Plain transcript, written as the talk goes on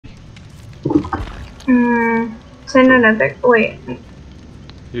Send another. Wait.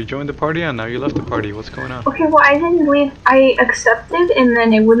 You joined the party and now you left the party. What's going on? Okay, well I didn't leave. I accepted and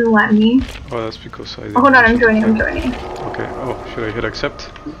then it wouldn't let me. Oh, that's because I didn't. Oh, hold on, I'm joining. Okay. Oh, should I hit accept?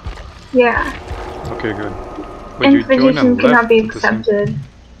 Yeah. Okay, good. But you joined Invitation and cannot left be at the same- accepted.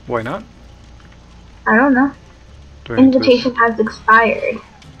 Why not? I don't know. Do I need to- Invitation has expired.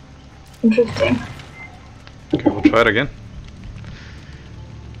 Interesting. Okay, we'll try it again.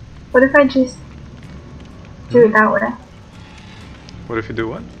 What if I just do it that way? What if you do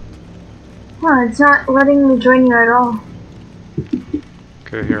what? Oh, it's not letting me join you at all.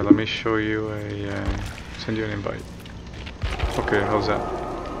 Okay, here, let me show you a... send you an invite. Okay, how's that?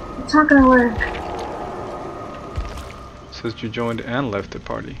 It's not gonna work. It says you joined and left the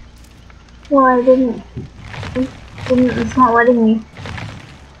party. Well, I didn't. It's not letting me.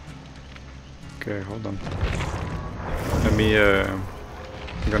 Okay, hold on. Let me, I'm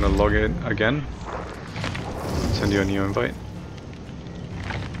gonna log in again. Send you a new invite.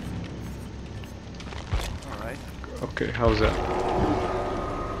 Alright. Okay, how's that?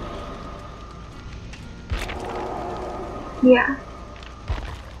 Yeah.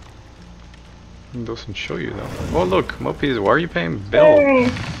 It doesn't show you though. Oh look, Mupi, why are you paying Bill? Hey.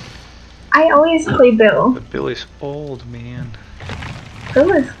 I always play Bill. But Bill is old, man.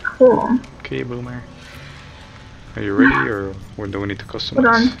 Bill is cool. Okay, boomer. Are you ready or do we need to customize? Hold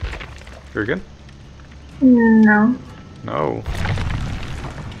on. You're good? No. No.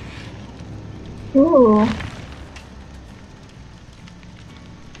 Ooh.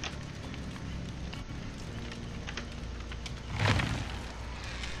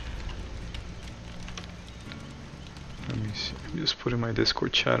 Let me see. I'm just putting my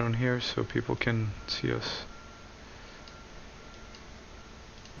Discord chat on here so people can see us.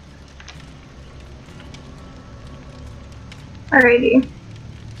 Alrighty.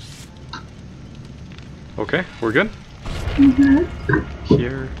 Okay, we're good? Mm-hmm.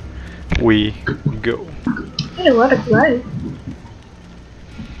 Here we go. Hey, a lot of blood.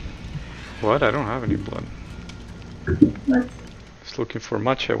 What? I don't have any blood. Let's Just looking for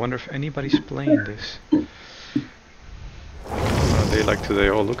much. I wonder if anybody's playing this. They like today.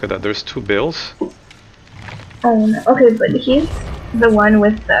 Oh, look at that. There's 2 bills. Oh no. Okay, but he's the one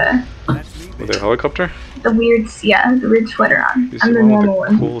with the With the helicopter? weird, yeah, the weird sweater on. Is I'm the the one with normal the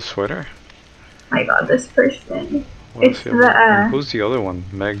one. cool sweater? My god, this person. What It's is the the, other one? Who's the other one?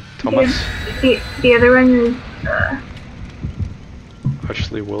 Meg Thomas? The other one is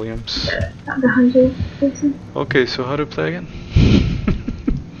Ashley Williams? not the hunter person. Okay, so how to play again?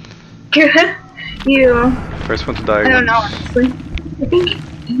 Good. You. First one to die. I don't know, honestly. I think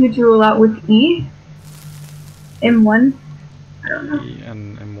you do a lot with E. M1. I don't know. E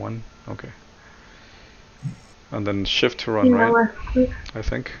and M1. Okay. And then shift to run, You know, right? left click. I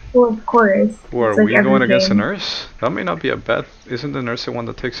think. Well, of course. Or are It's like we going every against a game. nurse? That may not be a bad... Isn't the nurse the one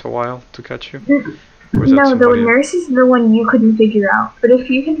that takes a while to catch you? Or is that No, the somebody... nurse is the one you couldn't figure out. But if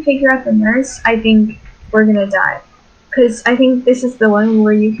you can figure out the nurse, I think we're gonna die. Because I think this is the one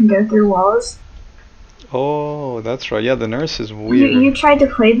where you can go through walls. Oh, that's right. Yeah, the nurse is weird. You tried to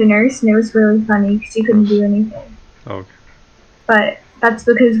play the nurse and it was really funny because you couldn't do anything. Okay. But that's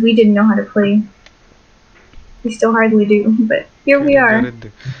because we didn't know how to play. We still hardly do, but here we are.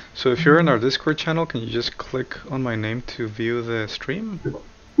 So if you're in our Discord channel, can you just click on my name to view the stream?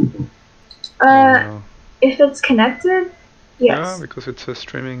 No. If it's connected, yes. Yeah, because it says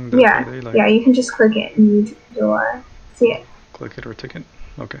streaming Yeah, Deadlight. yeah, you can just click it and you'll see it. Click it or tick it.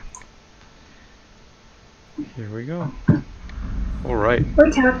 Okay. Here we go. Alright. Or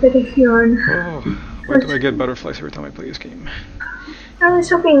tap it if you're on. Oh, why do I get butterflies every time I play this game? I was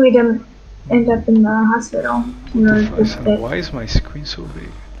hoping we didn't end up in the hospital. Butterflies, and why is my screen so big?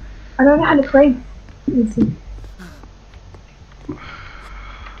 I don't know how to play. Let's see.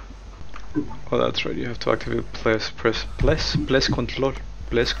 Oh, that's right. You have to activate press control.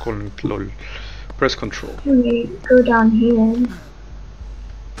 Press control. Let me go down here.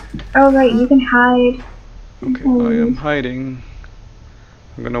 Oh right, you can hide. Okay, I am hiding.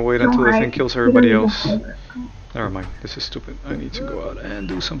 I'm gonna wait until the thing kills everybody else. Never mind. This is stupid. I need to go out and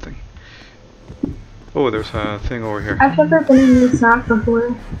do something. Oh, there's a thing over here. I've never been in this map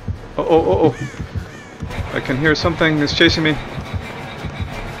before. Oh. I can hear something. It's chasing me.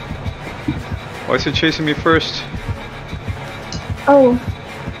 Why is it chasing me first? Oh.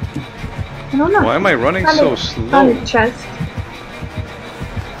 I don't know. Why am I running so slow? Found a chest.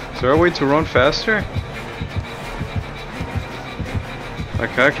 Is there a way to run faster? My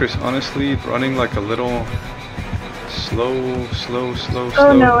character is honestly running like a little slow.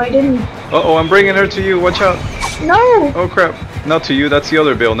 Oh no, I didn't. Uh-oh, I'm bringing her to you. Watch out. No! Oh crap. Not to you, that's the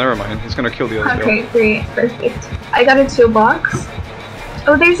other Bill. Never mind. He's gonna kill the other Bill. Okay, great. Perfect. I got a toolbox.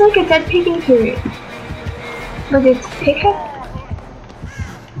 Oh, there's like a dead pig in here. Look, it's pighead.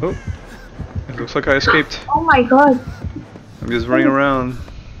 Oh, it looks like I escaped. Oh my god. I'm just running around.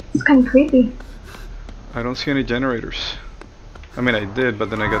 It's kind of creepy. I don't see any generators. I mean, I did, but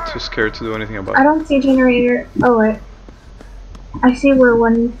then I got too scared to do anything about I it. don't see a generator. Oh, wait. I see where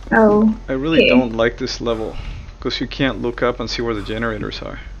one... Oh. I really don't like this level, because you can't look up and see where the generators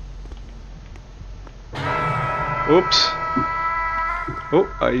are. Oops. Oh,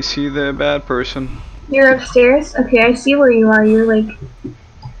 I see the bad person. You're upstairs? Okay, I see where you are. You're like...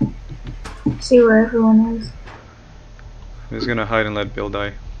 See where everyone is. I'm just gonna hide and let Bill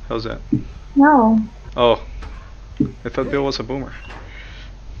die. How's that? No. Oh. I thought Bill was a boomer.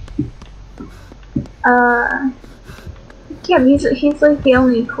 Yeah, he's like the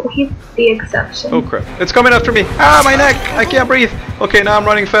only he's the exception. Oh crap. It's coming after me! Ah, my neck! I can't breathe! Okay, now I'm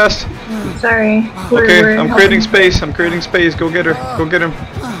running fast. Sorry. Okay, I'm creating space. I'm creating space. Go get her. Go get him.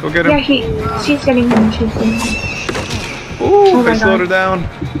 Go get him. Yeah, she's getting him. She's getting him. Ooh, Oh I slowed her down.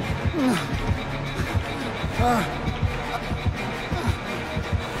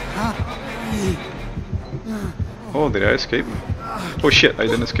 Oh, did I escape? Oh shit, I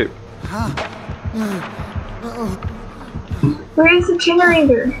didn't escape. Where is the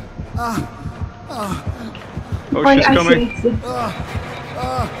generator? Oh, she's coming. I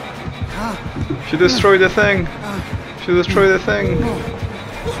see. She destroyed the thing. She destroyed the thing.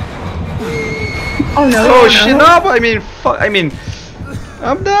 Oh no. Oh shit, no, I mean, fuck, I mean,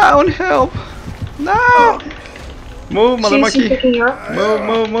 I'm down, help. No. Move, mother monkey. Picking you up? Move,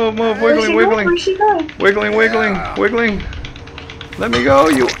 wiggling, wiggling. Where's she going? Wiggling, wiggling, wiggling. Let me go,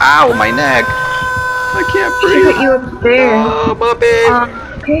 you. Ow, my neck. I can't She breathe. put you up there. Oh, Mupi.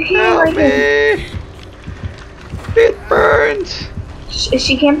 Okay, Help right me. It burns. Is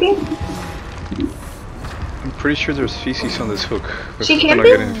she camping? I'm pretty sure there's feces on this hook. She We're not camping?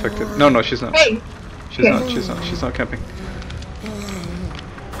 getting infected. No, no, she's not. Hey. She's not. She's not camping.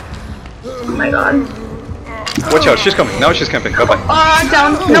 Oh my god. Watch out, she's coming. Now she's camping. Bye bye.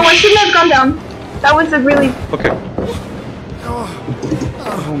 Down. No, I shouldn't have gone down. That was a really... Okay.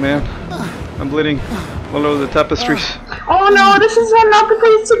 Oh man. I'm bleeding all over the tapestries. Oh no, this is not the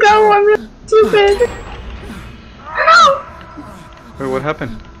place to go. I'm really stupid. No! Wait, what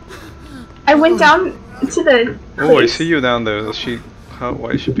happened? I went down to the Oh, I place. see you down there. Does she...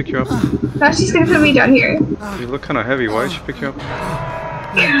 why did she pick you up? Now she's gonna put me down here. You look kind of heavy. Why did she pick you up?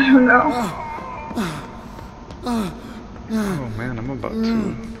 I don't know. Oh man, I'm about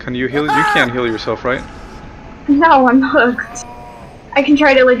to... Can you heal? You can't heal yourself, right? No, I'm hooked. I can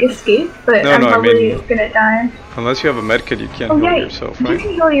try to like escape, but No, I'm no, I probably mean- gonna die. Unless you have a medkit, you can't Oh heal yeah, yourself, you right?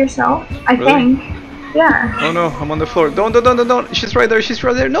 can heal yourself. I Really? think. Yeah. Oh no, I'm on the floor. Don't. She's right there. She's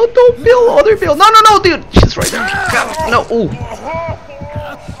right there. No, don't, Bill. Other Bill. No, dude. She's right there. God, no. Ooh.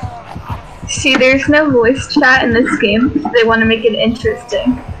 See, there's no voice chat in this game. They want to make it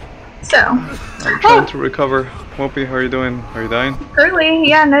interesting. So. I'm trying to recover. Mupi, how are you doing? Are you dying? Early.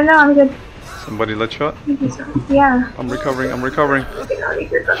 Yeah. No, I'm good. Somebody let you out? Yeah. I'm recovering.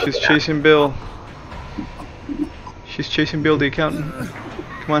 She's chasing. chasing Bill. She's chasing Bill, the accountant.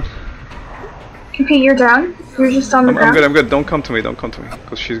 Come on. Okay, you're down. You're just on the ground. I'm good. Don't come to me.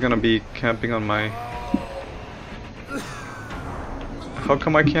 Because she's gonna be camping on my... How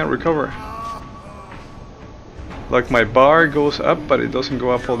come I can't recover? Like my bar goes up, but it doesn't go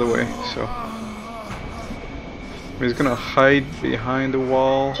up all the way, so... I'm just gonna hide behind the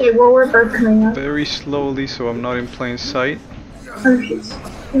wall Okay, well, we're both coming up. very slowly so I'm not in plain sight.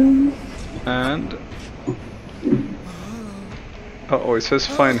 And... Uh-oh, it says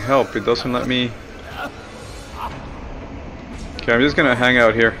find help. It doesn't let me... Okay, I'm just gonna hang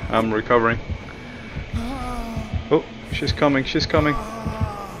out here. I'm recovering. Oh, she's coming.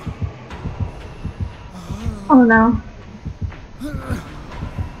 Oh no.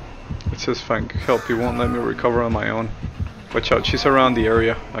 It says find help. It won't let me recover on my own. Watch out, she's around the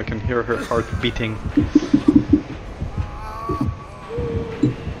area. I can hear her heart beating.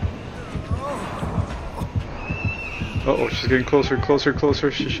 Uh-oh, she's getting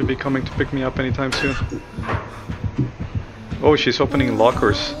closer. She should be coming to pick me up anytime soon. Oh, she's opening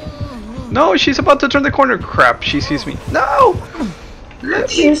lockers. No, she's about to turn the corner. Crap, she sees me. No! Let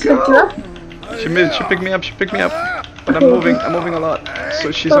She me just picked you go. up? She picked me up. But I'm moving a lot.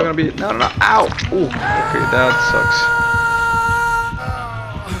 So she's not gonna be... No, ow! Ooh, okay, that sucks.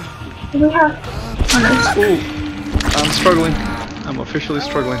 We have... Ooh, I'm struggling. I'm officially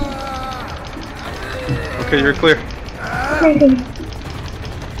struggling. Okay, you're clear. Okay.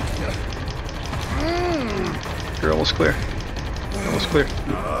 You're almost clear. Almost clear.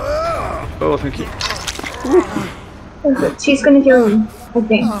 Oh, thank you. Okay, she's gonna heal you, I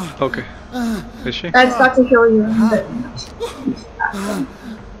think. Okay. Is she? That's about to heal you. But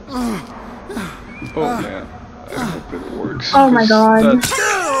oh man. I hope it works. oh my god.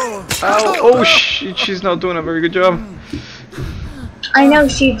 Ow! Oh, she's not doing a very good job. I know,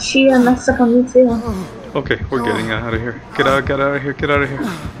 she messed up on me too. Okay, we're getting out of here. Get out of here, get out of here.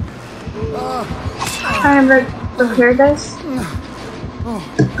 Trying to repair this.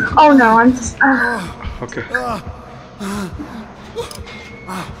 Oh no, I'm just. Okay.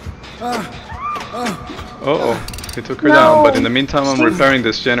 Uh-oh, he took her down, but in the meantime I'm repairing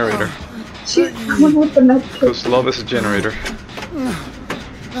this generator. She's coming with the med kit. Because love is a generator.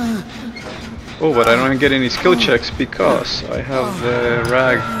 Oh, but I don't get any skill checks because I have the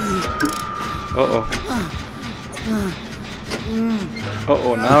rag. Uh-oh.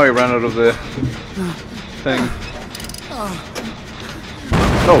 Uh-oh, now I ran out of the thing.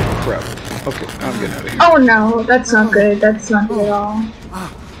 Oh, crap. Okay, I'm getting out of here. Oh no, that's not good. That's not good at all.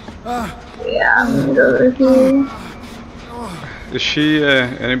 Yeah, I'm gonna go over here. Is she,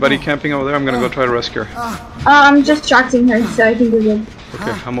 anybody camping over there? I'm gonna go try to rescue her. I'm just distracting her, so I think we're good.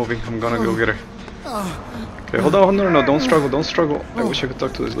 Okay, I'm moving. I'm gonna go get her. Okay, hold on, no, don't struggle, don't struggle. I wish I could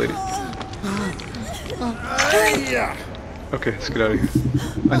talk to this lady. Okay, let's get out of here.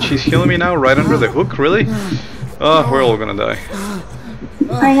 And she's healing me now, right under the hook, really? Oh, we're all gonna die.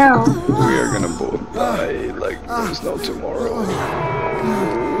 I know. We are gonna both die like there's no tomorrow.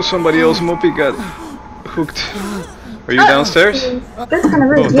 Somebody else, Mupi, got hooked. Are you downstairs? That's kind of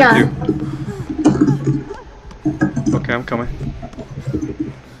rude, Oh, thank yeah. you. Okay, I'm coming.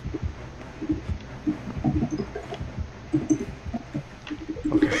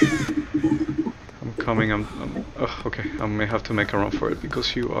 Okay. I'm coming, oh, okay, I may have to make a run for it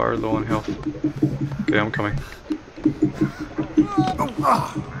because you are low on health. Okay, I'm coming.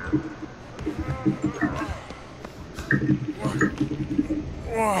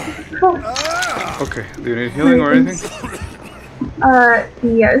 Okay, do you need healing or anything?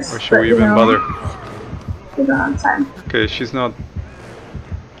 Yes. Or should we even bother? We don't have time. Okay, she's not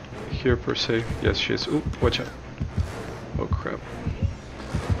here per se. Yes, she is. Ooh, watch out. Oh crap.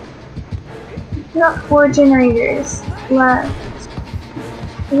 We got 4 generators left.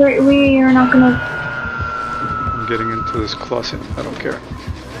 We are not gonna. I'm getting into this closet. I don't care.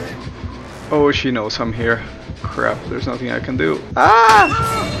 Oh, she knows I'm here. Crap, there's nothing I can do. Ah!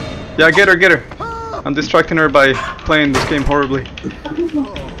 Yeah, get her. I'm distracting her by playing this game horribly.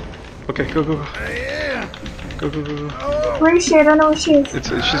 Okay, go. Go. Where is she? I don't know where she is.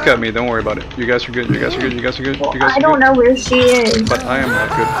 She's got me, don't worry about it. You guys are good, you guys are good. I don't know where she is. But I am not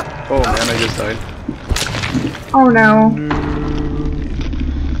good. Oh man, I just died. Oh no.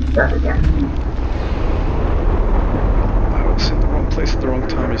 Start again. I was in the wrong place at the wrong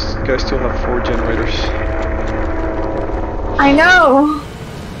time. You guys still have 4 generators. I know.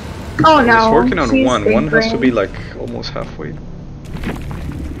 Oh no. It's working on she's one. One has to be sleeping. like almost halfway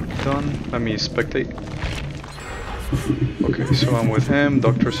done. Let me spectate. Okay, so I'm with him,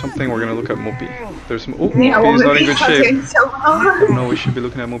 Doctor something. We're gonna look at Mupi. There's Mupi is not in good shape. No, we should be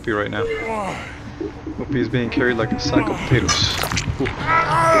looking at Mupi right now. Mupi is being carried like a sack of potatoes.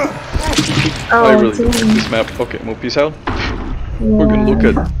 Oh, I really don't like this map. Okay, Mupi's out. Yeah. We're gonna look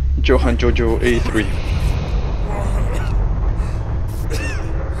at Johan Jojo A3.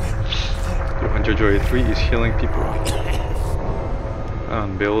 Johan Jojo A3 is healing people.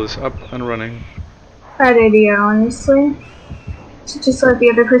 And Bill is up and running. Bad idea, honestly. Should just let the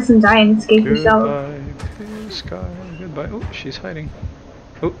other person die and escape yourself. Goodbye, blue sky. Goodbye. Oh, she's hiding.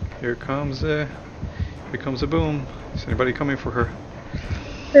 Oh, here comes a boom. Is anybody coming for her?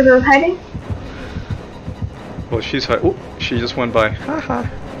 They're both hiding? Well, she's hiding. Oh, she just went by. Haha.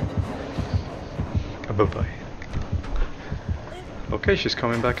 Bye-bye. Okay, she's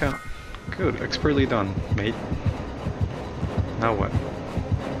coming back out. Good, expertly done, mate. Now what?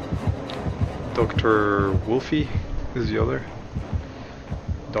 Dr. Wolfie is the other.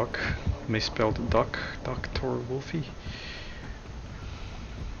 Doc, misspelled Doc. Dr. Wolfie.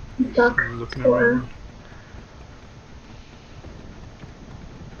 Looking around.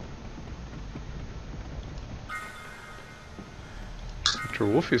 Dr.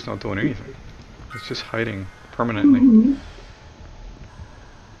 Wolfie's not doing anything. It's just hiding permanently. Mm-hmm.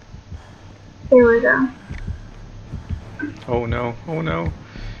 There we go. Oh no, oh no.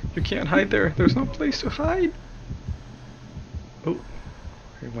 You can't hide there. There's no place to hide. Oh.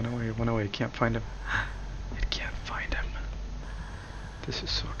 He went away. Can't find him. It can't find him. This is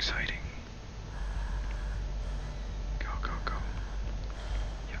so exciting. Go.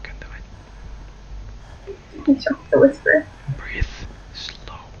 You can do it. The whisper. Breathe.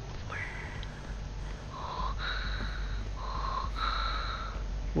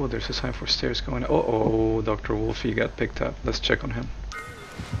 Oh, there's a sign for stairs going. Oh, Dr. Wolfie got picked up. Let's check on him.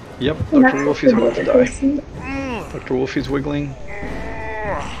 Yep, Dr. Wolfie's about to die. Dr. Wolfie's wiggling.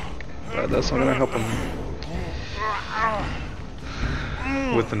 That's not gonna help him.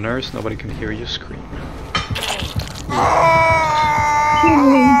 With the nurse, nobody can hear you scream.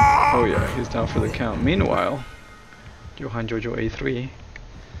 Oh yeah, he's down for the count. Meanwhile, Johan Jojo A3.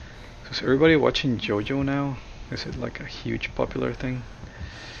 Is everybody watching JoJo now? Is it like a huge popular thing?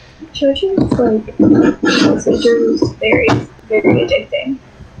 JoJo's like, JoJo's very, very addicting.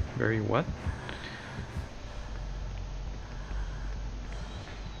 Very what?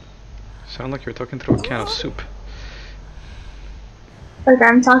 Sound like you're talking through a can of soup. Like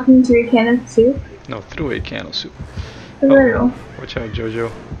I'm talking to a can of soup? No, through a can of soup. Oh, watch out, JoJo.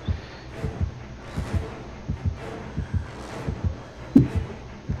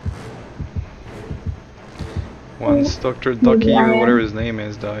 Once Dr. Ducky or whatever his name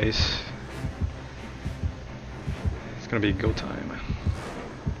is dies, it's gonna be go time.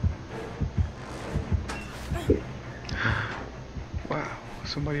 Wow,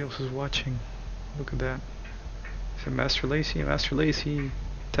 somebody else is watching. Look at that. Is it Master Lacey? Master Lacey,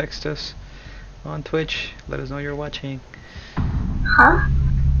 text us on Twitch. Let us know you're watching. Huh?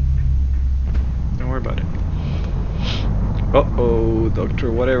 Don't worry about it. Uh-oh,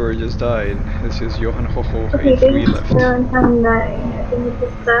 Dr. Whatever just died. This is Johan Hoho A3 left. I think it's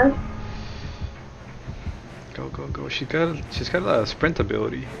just stuff. Go, go, go. She's got a sprint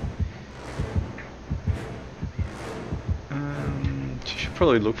ability. She should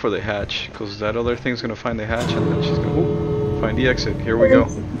probably look for the hatch, because that other thing's gonna find the hatch and then she's gonna find the exit. Here we go.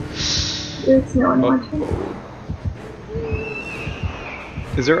 There's no one watching.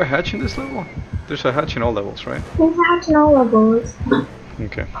 Is there a hatch in this level? There's a hatch in all levels, right? There's a hatch in all levels.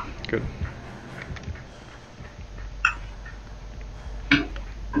 Okay, good.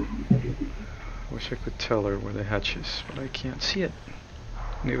 Wish I could tell her where the hatch is, but I can't see it.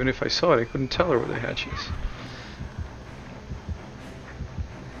 And even if I saw it, I couldn't tell her where the hatch is.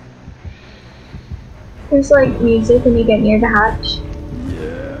 There's like music when you get near the hatch.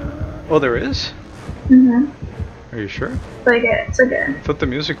 Yeah. Oh, there is? Mhm. Are you sure? It's like a. I thought the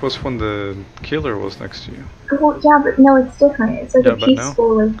music was when the killer was next to you. Oh yeah, but no, it's different. It's like a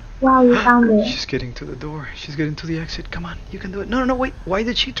peaceful, like, wow, you found it. She's getting to the door. She's getting to the exit. Come on, you can do it. No, wait. Why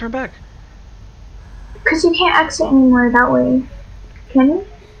did she turn back? Because you can't exit anymore that way. Can you?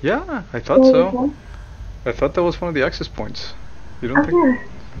 Yeah, I thought so. I thought that was one of the access points. You don't think?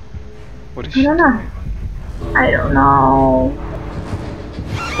 What is she doing? I don't know.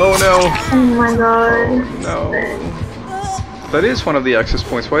 Oh no! Oh my god. Oh, no. That is one of the access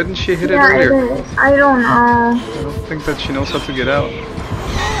points. Why didn't she hit it earlier? It is. I don't know. I don't think that she knows how to get out.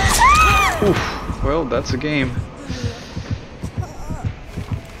 Oof. Well, that's a game.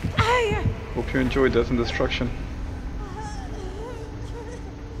 Hope you enjoy Death and Destruction.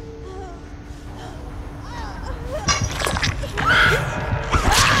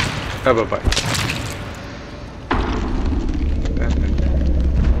 Have a bite.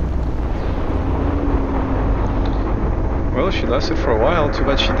 Well, she lasted for a while. Too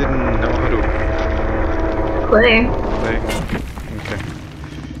bad she didn't know how to play. Okay.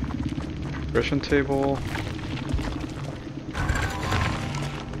 Progression table.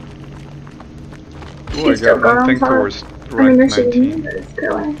 Oh, I got one thing towards rank 19.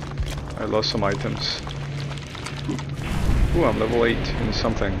 I lost some items. Ooh, I'm level 8 in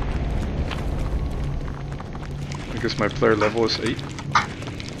something. I guess my player level is 8.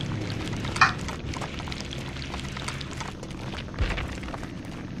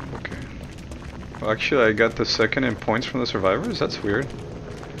 Okay. Well, actually, I got the second in points from the survivors? That's weird.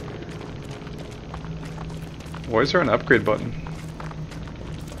 Why is there an upgrade button?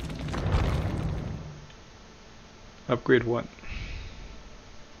 Upgrade what?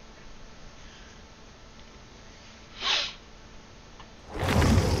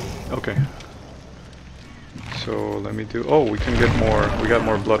 Okay. So let me do. Oh, we can get more. We got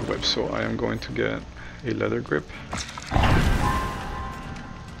more blood whips, so I am going to get a leather grip,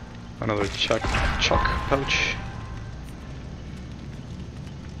 another chuck pouch,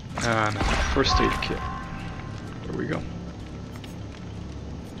 and a first aid kit. There we go.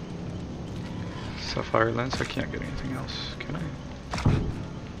 Sapphire lens. I can't get anything else, can I?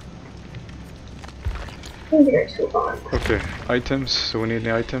 Okay, items. So we need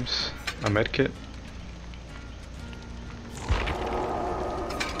the items. A med kit.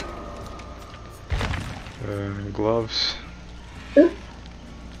 Gloves.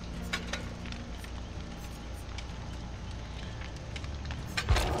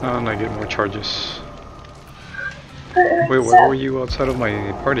 And I get more charges. Wait, why were you outside of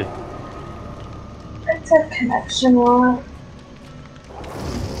my party? It's a connection log.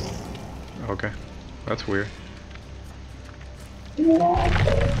 Okay, that's weird.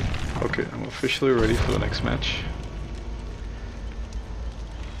 Yeah. Okay, I'm officially ready for the next match.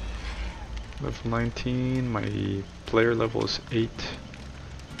 Level 19, my player level is 8.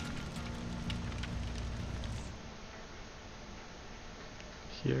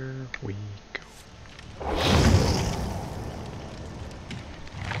 Here we go.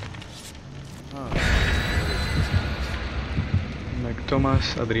 Like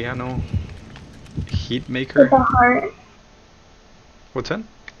Thomas, Adriano, Heatmaker. With a heart. What's that?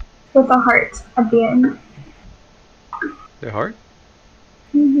 With a heart at the end. The heart?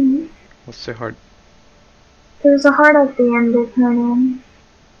 Mm-hmm. What's the heart? There's a heart at the end of her name.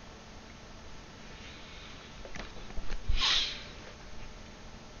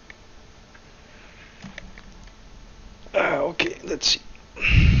 Okay, let's see.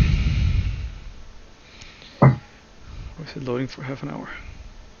 Was it loading for half an hour?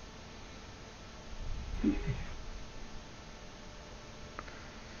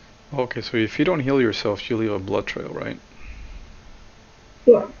 Okay, so if you don't heal yourself, you leave a blood trail, right?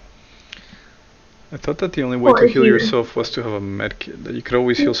 Yeah. I thought that the only way to heal yourself was to have a medkit. That you could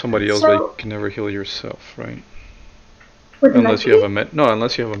always heal somebody else, but you can never heal yourself, right? Unless you have a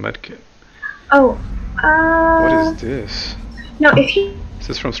unless you have a medkit. Oh. What is this? No, if you. Is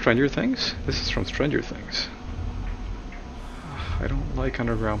this from Stranger Things? This is from Stranger Things. I don't like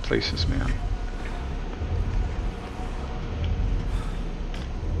underground places, man.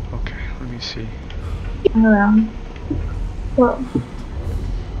 Okay, let me see. Around. Well.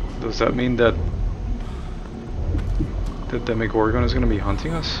 Does that mean that the Demogorgon is going to be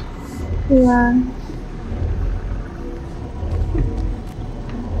hunting us? Yeah.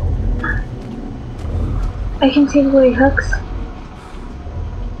 I can take away hooks.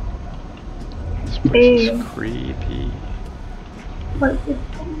 This place is creepy. What is it?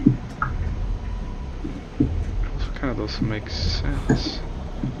 Also kind of doesn't make sense.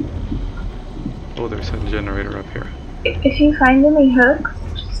 Oh, there's a generator up here. If you find any hooks,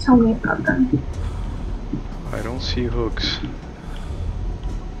 just tell me about them. I don't see hooks.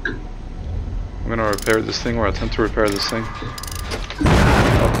 I'm gonna repair this thing, or attempt to repair this thing.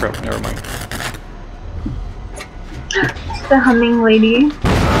 Oh crap, never mind. It's the humming lady.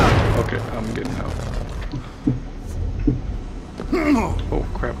 Okay, I'm good now. Oh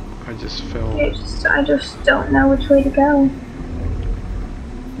crap, I just fell. I just don't know which way to go.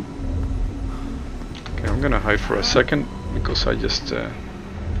 Okay, I'm gonna hide for a second because I just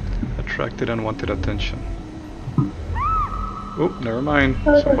attracted unwanted attention. Oh, never mind.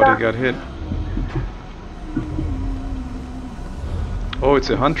 Somebody got hit. Oh, it's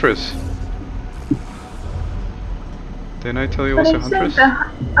a huntress. Didn't I tell you it was a huntress?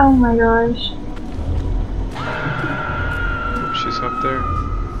 Oh my gosh. Oh, she's up there.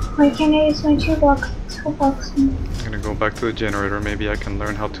 Why can't I use my toolbox? I'm gonna go back to the generator. Maybe I can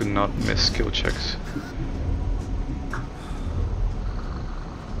learn how to not miss skill checks.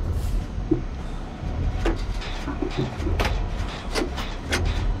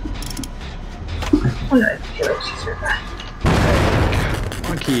 Oh no, I feel like she's right.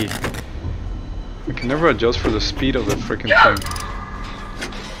 Monkey! I can never adjust for the speed of the freaking thing.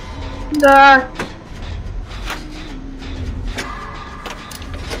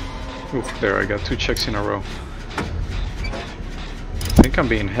 Ooh, there, I got 2 checks in a row. I think I'm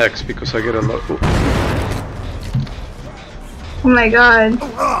being hexed because I get a lot. Oh my god.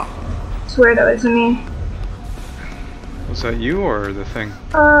 I swear that wasn't me. Was that you or the thing?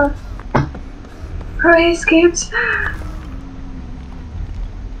 I escaped. I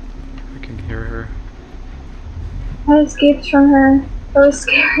can hear her. I escaped from her. That was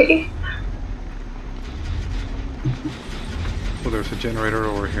scary. Oh, there's a generator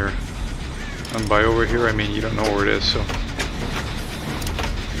over here. And by over here, I mean you don't know where it is, so...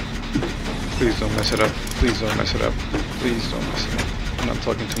 Please don't mess it up. Please don't mess it up. Please don't mess it up. I'm not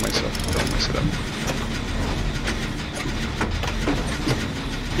talking to myself. Don't mess it up.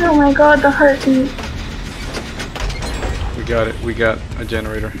 Oh my god, the heartbeat. We got it. We got a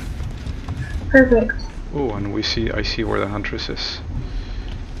generator. Perfect. Oh, and I see where the huntress is.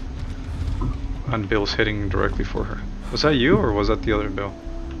 And Bill's heading directly for her. Was that you, or was that the other Bill?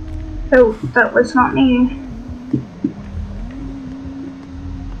 Oh, that was not me.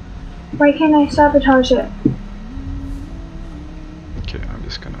 Why can't I sabotage it? Okay, I'm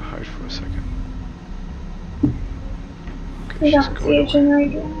just gonna hide for a second. Okay, I don't see a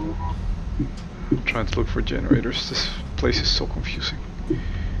generator. I'm trying to look for generators. This place is so confusing.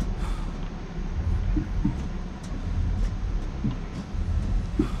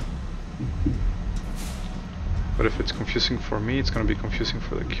 But if it's confusing for me, it's gonna be confusing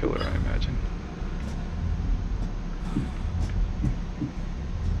for the killer, I imagine.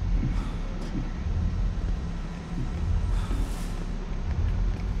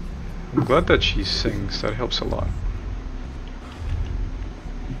 I'm glad that she sings, that helps a lot.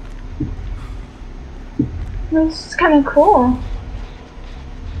 This is kind of cool.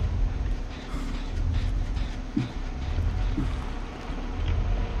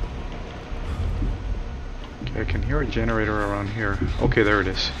 Okay, I can hear a generator around here. Okay, there it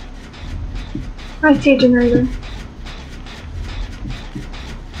is. I see a generator.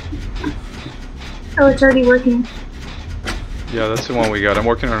 Oh, it's already working. Yeah, that's the one we got. I'm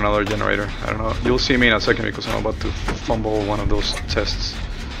working on another generator. I don't know. You'll see me in a second because I'm about to fumble one of those tests.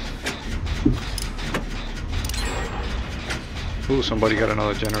 Ooh, somebody got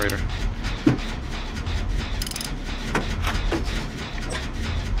another generator.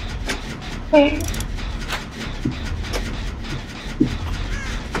 Hey.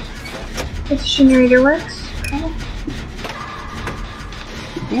 This generator works. Okay.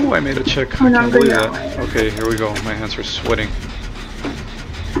 Ooh, I made a check. Oh, I no, can't believe that that. way. Okay, here we go. My hands are sweating.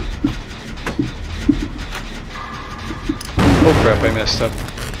 Oh crap, I messed up.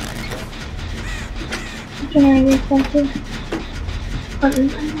 Generator connected. What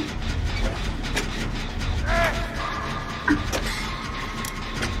is that?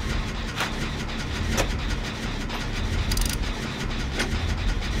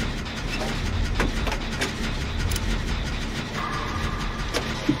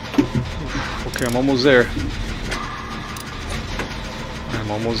 Okay, I'm almost there.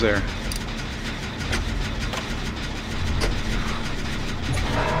 I'm almost there.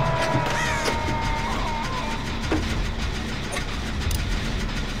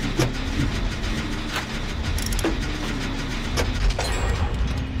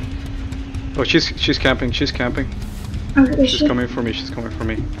 Oh, she's camping. She's camping. Oh, is She's she? coming for me. She's coming for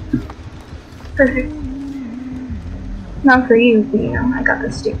me. Perfect. Not for you, but you know, I got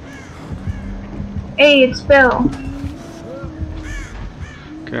this too. Hey, it's Bill.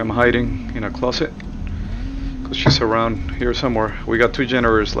 Okay, I'm hiding in a closet because she's around here somewhere. We got 2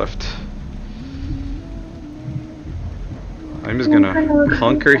 generators left. I'm just gonna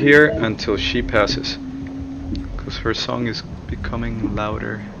hunker here until she passes because her song is becoming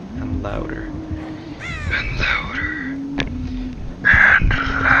louder and louder and louder and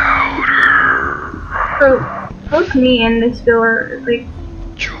louder. So, both me and this Bill are like.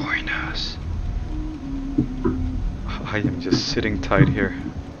 Join us. I am just sitting tight here.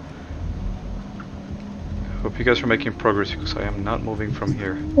 Hope you guys are making progress because I am not moving from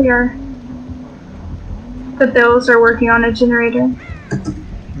here. We are. The Bills are working on a generator.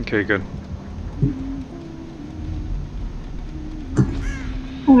 Okay, good.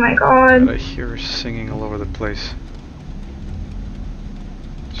 Oh my god. I hear her singing all over the place.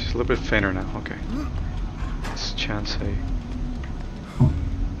 She's a little bit fainter now. Okay. Let's chance a...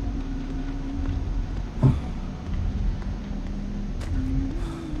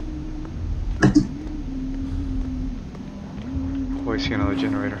 Oh, I see another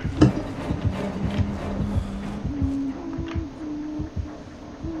generator.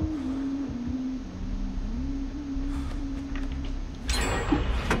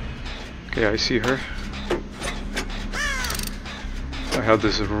 Okay, I see her. I have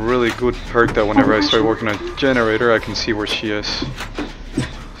this really good perk that whenever I start working on a generator, I can see where she is.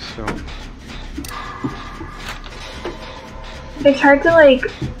 So... It's hard to like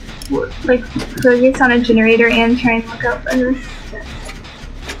focus on a generator and try and look up and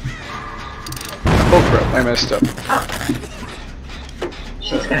Oh crap, I messed up. oh.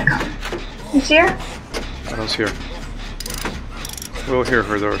 She's gonna come. You see her? I don't see her. We'll hear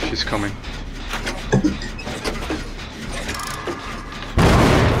her though if she's coming.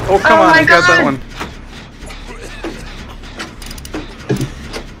 Oh come on, I got that one.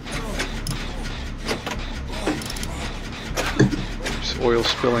 There's oil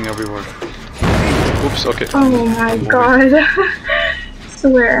spilling everywhere. Oops, okay. Oh my god.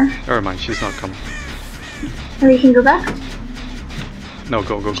 Swear. Never mind, she's not coming. Or you can go back? No,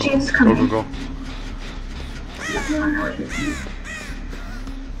 go. She's Go, coming. go.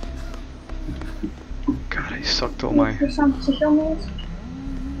 God, I sucked all my... For something to heal me.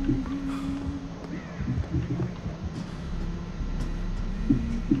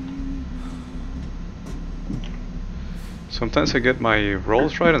 Sometimes I get my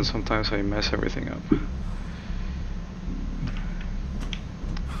rolls right and sometimes I mess everything up.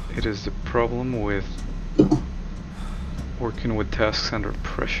 It is the problem with working with tasks under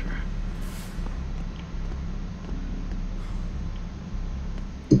pressure.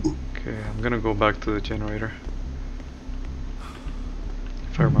 Okay, I'm gonna go back to the generator.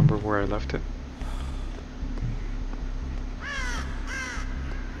 I remember where I left it.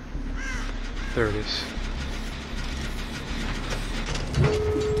 There it is.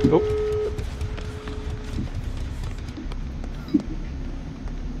 Oh.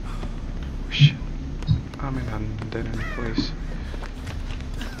 Shit. I'm in a dead end place.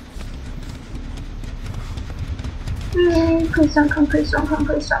 Please don't come, please don't come,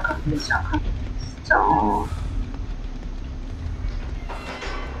 please don't come, please don't come. Don't.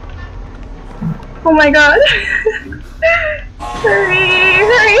 Oh my god. Hurry,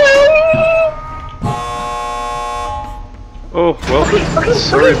 hurry, hurry. Oh, well, Okay,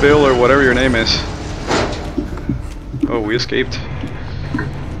 sorry Bill or whatever your name is. Oh, we escaped.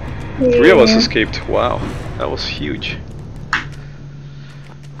 Yeah. 3 of us escaped. Wow, that was huge.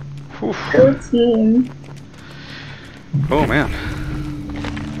 Whew. Go team. Oh man.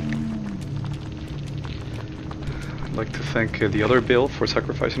 I'd like to thank the other Bill for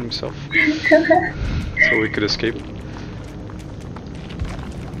sacrificing himself so we could escape.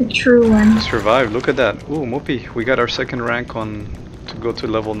 The true one. Survived, look at that. Ooh, Mupi, we got our 2nd rank on to go to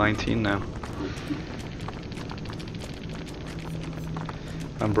level 19 now.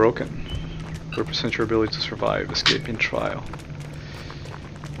 Unbroken. Represent your ability to survive, escaping trial.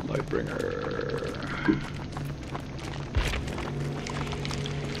 Lightbringer.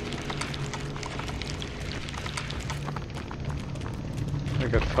 I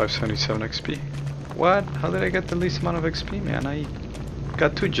got 577 XP. What? How did I get the least amount of XP, man? I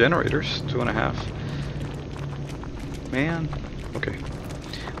got 2 generators, 2.5. Man. Okay.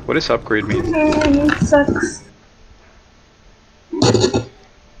 What does upgrade mean? It sucks.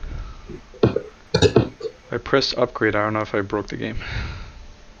 I pressed upgrade, I don't know if I broke the game.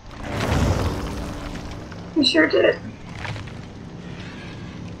 You sure did.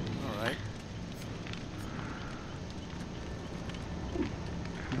 Alright.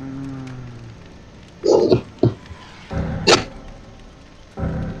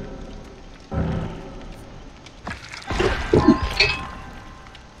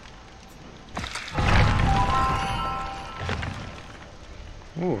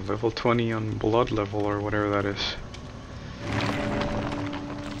 Ooh, level 20 on blood level or whatever that is.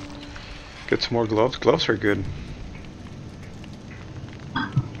 Get some more gloves. Gloves are good.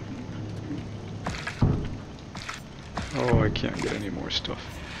 Oh, I can't get any more stuff.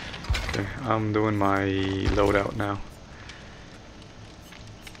 Okay, I'm doing my loadout now.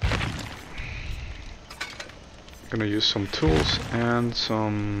 Gonna use some tools and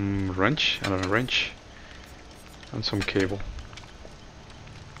some wrench. I don't know, wrench. And some cable.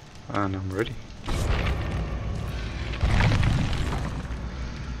 And I'm ready.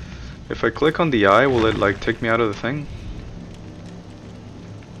 If I click on the eye, will it like take me out of the thing?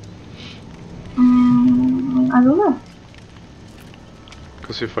 I don't know.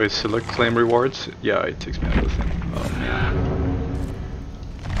 Because if I select claim rewards, yeah, it takes me out of the thing. Oh man.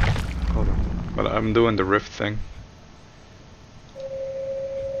 Hold on. But I'm doing the rift thing.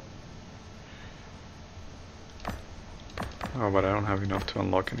 Oh, but I don't have enough to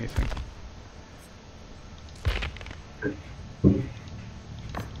unlock anything.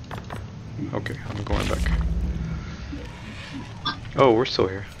 Okay, I'm going back. Oh, we're still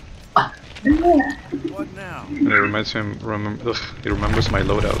here. Yeah. What now? And it reminds me, it remembers my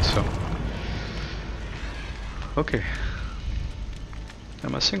loadout, so. Okay.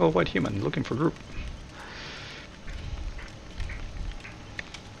 I'm a single white human looking for group.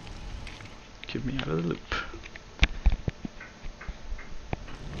 Get me out of the loop.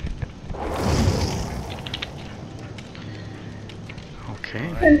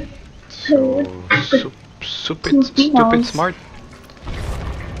 Okay. So, stupid smart.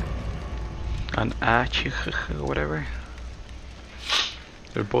 And whatever.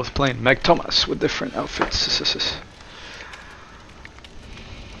 They're both playing Meg Thomas with different outfits.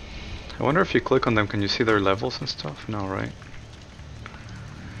 I wonder if you click on them, can you see their levels and stuff? No, right?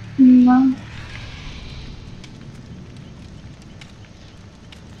 No.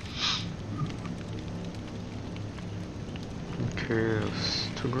 Okay, those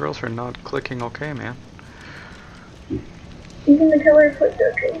 2 girls are not clicking okay, man. Even the killer clicked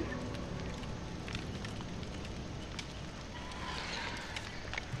okay.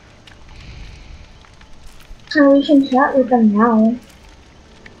 So we can chat with them now.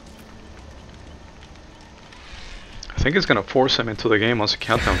 I think it's gonna force them into the game once the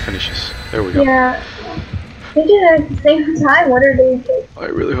countdown finishes. There we go. Yeah. They did it at the same time. What are they doing? I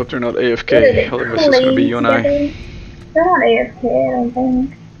really hope they're not AFK, otherwise it's gonna be you and I. They're not AFK, I don't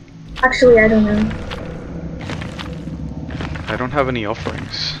think. Actually, I don't know. I don't have any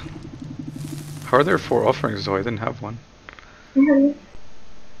offerings. How are there 4 offerings though? I didn't have one.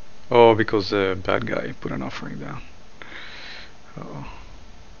 Oh, because the bad guy put an offering down. Uh-oh.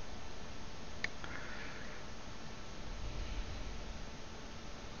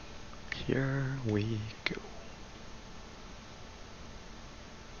 Here we go.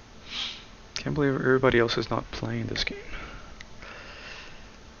 Can't believe everybody else is not playing this game.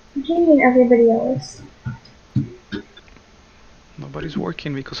 What do you mean everybody else? Nobody's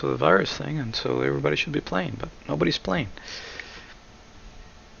working because of the virus thing, and so everybody should be playing, but nobody's playing.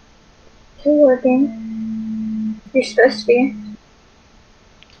 You're working. You're supposed to be.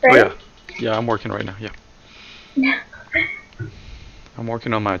 Right? Oh yeah. Yeah, I'm working right now, yeah. I'm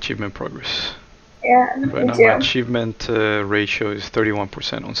working on my achievement progress. Yeah, right now my achievement ratio is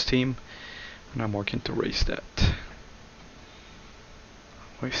 31% on Steam, and I'm working to raise that.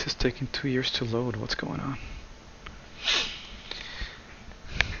 Why is this taking 2 years to load? What's going on?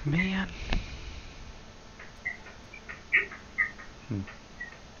 Man.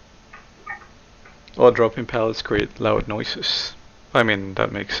 Oh, dropping pallets create loud noises. I mean,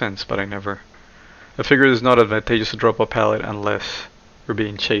 that makes sense, but I figure it's not advantageous to drop a pallet unless you're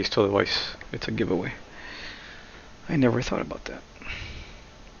being chased, otherwise it's a giveaway. I never thought about that.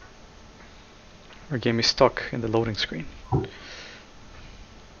 Our game is stuck in the loading screen.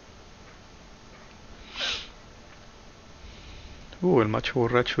 Ooh, El Macho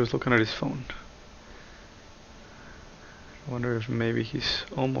Borracho is looking at his phone. I wonder if maybe he's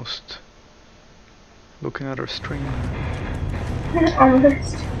almost looking at our stream.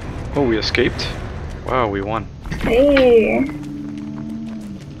 Almost. Oh, we escaped? Wow, we won. Hey.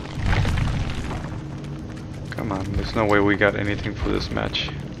 Come on, there's no way we got anything for this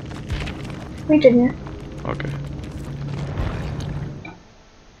match. We didn't. Okay.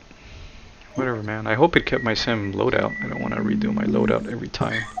 Whatever, man. I hope it kept my sim loadout. I don't want to redo my loadout every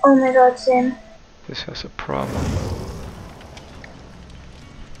time. Oh my god, Sam. This has a problem.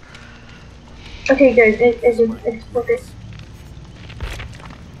 Okay, good. It's focused.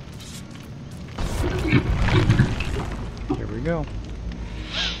 Here we go.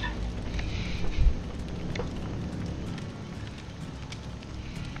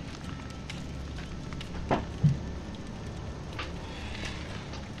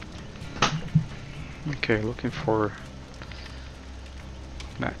 Okay, looking for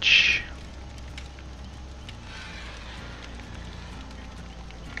match.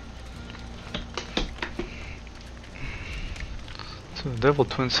 So the Devil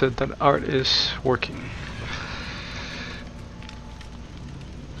Twin said that art is working.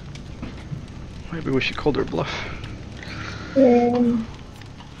 Maybe we should call their bluff.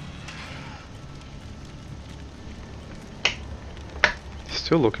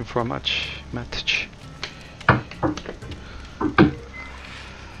 Still looking for a match.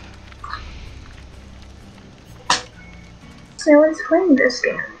 No one's playing this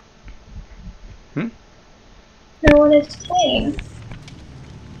game. Hmm? No one is playing.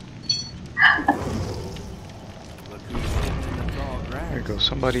 There you go,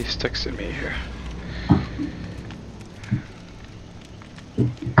 somebody's texting me here.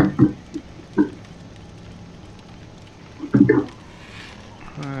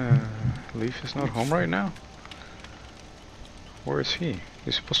 Leaf is not home right now? Where is he?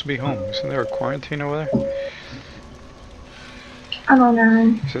 He's supposed to be home. Isn't there a quarantine over there? I don't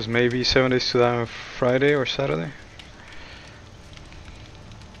know. It says maybe 7 days to die on Friday or Saturday.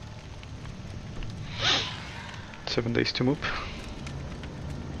 Seven days to Mupi.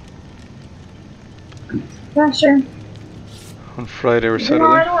 Yeah, sure. On Friday or Saturday. No,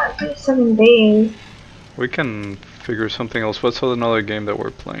 I don't want to play 7 days. We can figure something else. What's another game that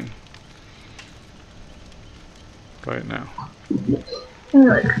we're playing right now?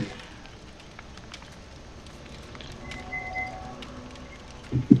 Look.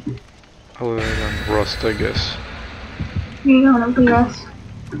 Other than Rust, I guess. You don't want to play Rust.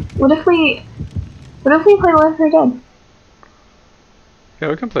 What if we play Left 4 Dead? Yeah,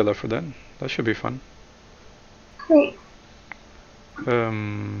 we can play Left 4 Dead. That should be fun. Great.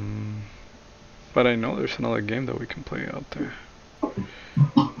 But I know there's another game that we can play out there.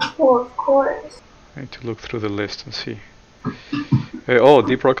 Well, of course. I need to look through the list and see. Hey, oh,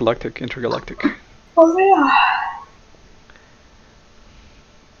 Deep Rock Galactic, Intergalactic. Oh yeah.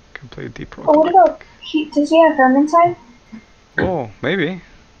 Can play Deep Rock. Oh, what about does he have Vermintide? Oh, maybe.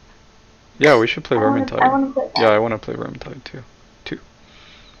 Yeah, we should play Vermintide. I want to play that. Yeah, I want to play Vermintide too.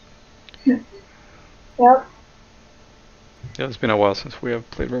 Yep. Yeah, it's been a while since we have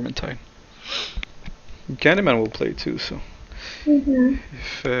played Vermintide. Candyman will play too, so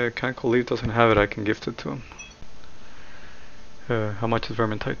if Cankle Leaf doesn't have it, I can gift it to him. How much is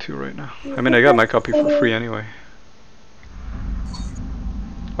Vermintide 2 right now? I mean, I got my copy for free anyway.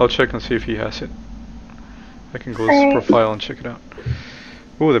 I'll check and see if he has it. I can go to his profile and check it out.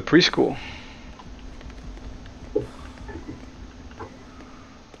 Ooh, the preschool.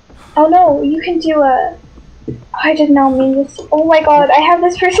 Oh no, you can do a... I did not mean this. Oh my god, I have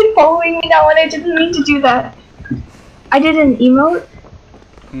this person following me now and I didn't mean to do that. I did an emote.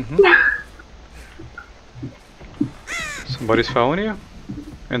 Somebody's following you?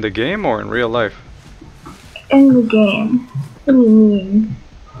 In the game or in real life? In the game. What do you mean?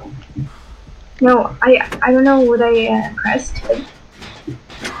 No, I don't know what I pressed. But...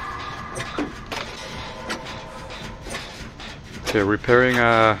 Okay, repairing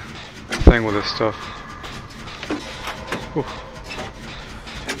a thing with this stuff. Ooh.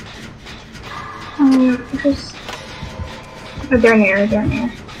 Just... Oh, they're near, they're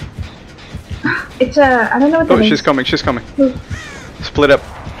near. It's a... I don't know what that is. Oh, she's coming, she's coming. Ooh. Split up.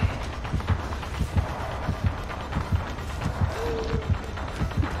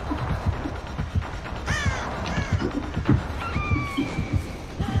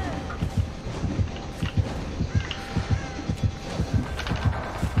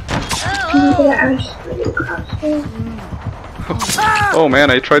 Oh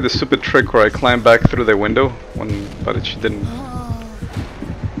man, I tried the stupid trick where I climbed back through the window, but she didn't.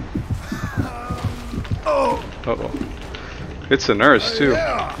 Uh-oh. It's a nurse too.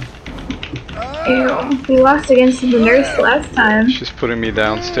 Ew, we lost against the nurse last time. She's putting me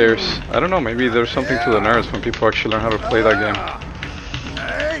downstairs. I don't know, maybe there's something to the nurse when people actually learn how to play that game.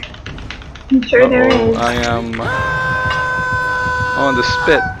 I'm sure there is. I am on the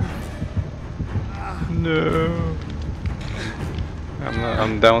spit. No.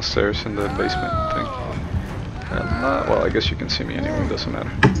 I'm downstairs in the basement thing. Well, I guess you can see me anyway, it doesn't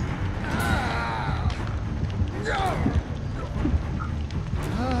matter.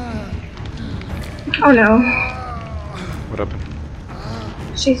 Oh no. What happened?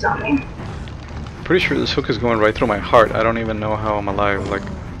 She saw me. Pretty sure this hook is going right through my heart. I don't even know how I'm alive. Like,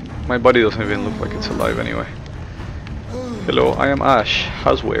 my body doesn't even look like it's alive anyway. Hello, I am Ash.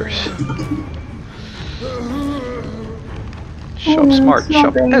 Housewares. Shop smart.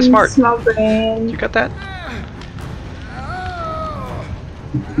 Shop smart. Small brain. You got that?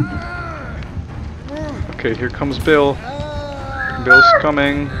 Okay, here comes Bill. Bill's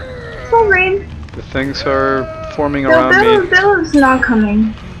coming. Small brain. The things are forming around me. Bill is not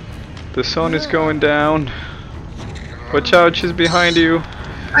coming. The sun is going down. Watch out, she's behind you.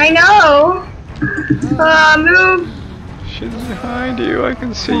 I know. Move. She's behind you. I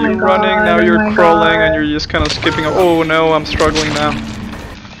can see you God, running. Now you're crawling and you're just kind of skipping. Oh no, I'm struggling now.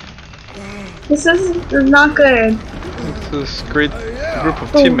 This is not good. It's this great group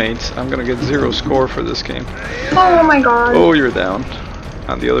of teammates. I'm gonna get 0 score for this game. Oh my god. Oh, you're down.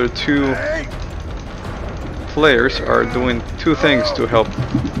 And the other 2 players are doing 2 things to help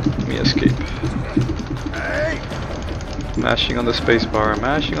me escape. Mashing on the spacebar,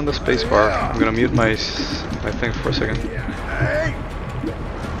 mashing on the spacebar. I'm gonna mute my thing for a second.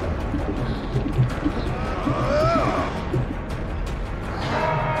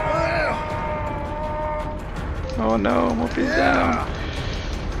 Oh no, Mupi's down.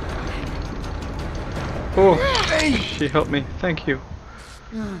 Oh, she helped me. Thank you.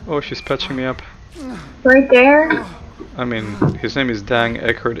 Oh, she's patching me up. Right there? I mean, his name is Dang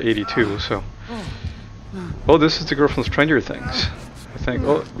Eckert 82, so... Oh, this is the girl from Stranger Things, I think.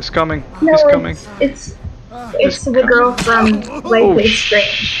 Oh, it's coming. No, it's coming. It's the girl from Life is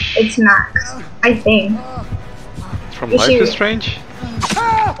Strange. It's Max, I think. From Life is Strange?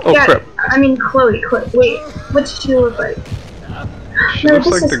 Oh yeah, crap. I mean Chloe. Wait, what does she look like? She looks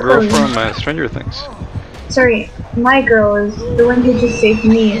like the girl from Stranger Things. Sorry, my girl is the one who just saved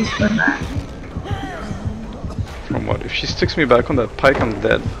me is from that. From what? If she sticks me back on that pike, I'm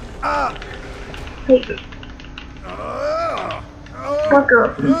dead. Wait. What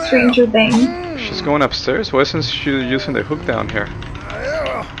girl from Stranger Things? She's going upstairs? Why isn't she using the hook down here?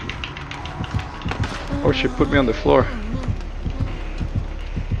 Oh, she put me on the floor.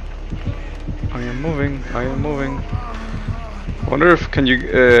 I am moving, I am moving. I wonder if can you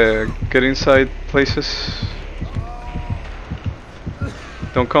get inside places?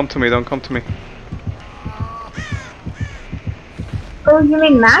 Don't come to me, don't come to me. Oh, you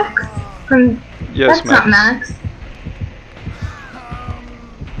mean Max? From... Yes, That's Max. not Max.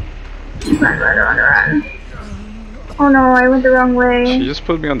 Run. Oh no, I went the wrong way. She just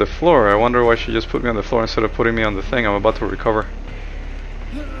put me on the floor. I wonder why she just put me on the floor instead of putting me on the thing. I'm about to recover.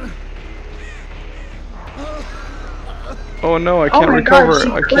 Oh no, I can't recover.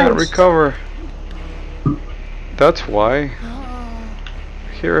 God, I can't recover. That's why.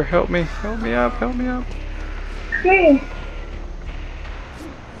 Here, help me. Help me up. Help me up. Okay.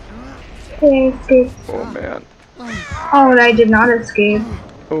 Okay, I escaped. Oh man. Oh, I did not escape.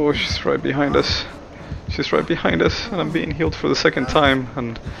 Oh, she's right behind us. She's right behind us, and I'm being healed for the second time,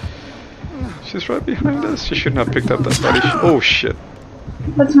 and she's right behind us. She shouldn't have picked up that body. Oh shit.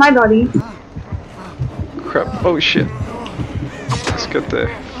 That's my body. Crap. Oh shit. Let's get the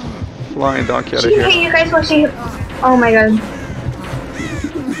flying donkey out of She here. hit you guys while she... Oh my god.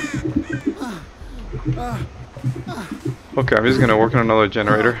 Okay, I'm just gonna work on another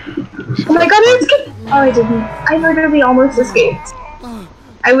generator. Oh my god, I escaped! Oh, I didn't. I literally almost escaped.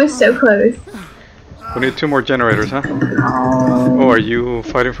 I was so close. We need 2 more generators, huh? Oh, are you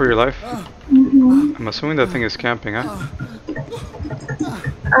fighting for your life? Mm-hmm. I'm assuming that thing is camping, huh?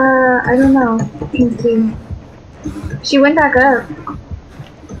 I don't know. Can see. She went back up.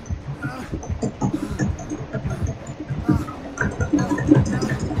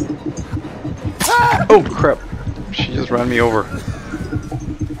 Oh crap! She just ran me over.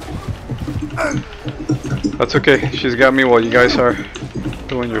 That's okay. She's got me while you guys are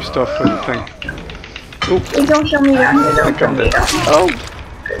doing your stuff with the thing. Oop. Hey, don't show me down here. Don't show me down. Oh!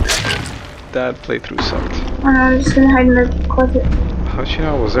 That playthrough sucked. I'm just gonna hide in the closet. How'd she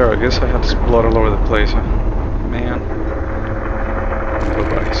know I was there? I guess I had blood all over the place, huh? Man.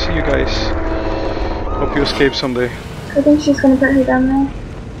 Bye-bye. See you guys. Hope you escape someday. I think she's gonna put her down there.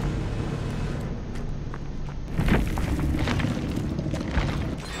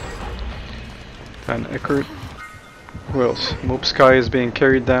 And Eckert. Who else? Moop Sky is being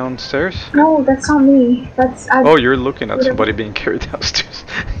carried downstairs? No, that's not me. That's... Oh, you're looking at somebody being carried downstairs.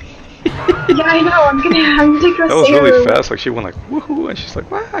 Yeah, I know. I'm gonna take her. That was really fast. Like she went like woohoo, and she's like,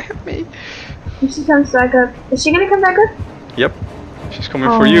 "Wow, help me!" And she comes back up. Is she gonna come back up? Yep. She's coming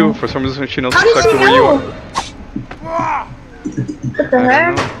for you. For some reason, she knows How exactly where you are. What the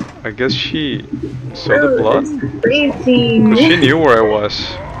heck? I guess she saw the blood. Crazy. But she knew where I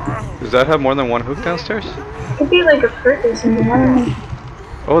was. Does that have more than one hook downstairs? Could be like a perk or something. I don't know.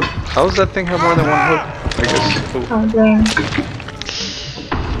 Oh, how does that thing have more than one hook? I guess. Oh dang.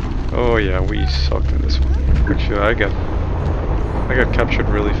 Oh yeah, we sucked in this one. Actually, I got captured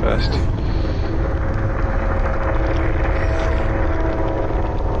really fast.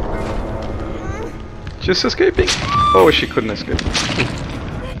 Just escaping. Oh, she couldn't escape.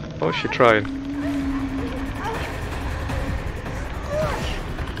 Oh, she tried.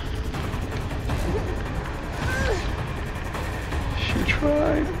 She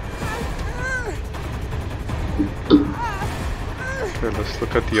tried. Okay, let's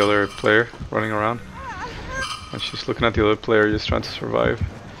look at the other player running around. And she's looking at the other player just trying to survive.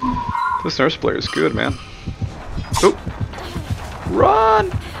 This nurse player is good, man. Oh!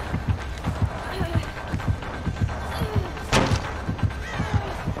 Run!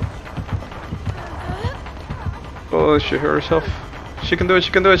 Oh, she hurt herself. She can do it,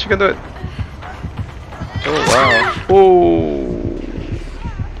 she can do it, she can do it! Oh, wow. Oh!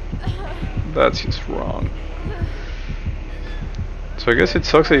 That seems wrong. So I guess it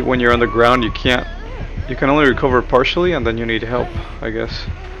sucks that when you're on the ground you can only recover partially and then you need help, I guess.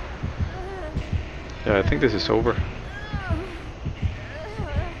 Yeah, I think this is over.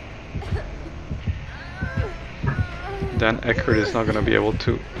 Dan Eckert is not gonna be able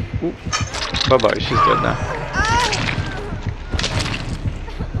to... Ooh. Bye-bye, she's dead now.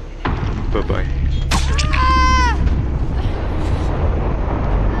 Bye-bye.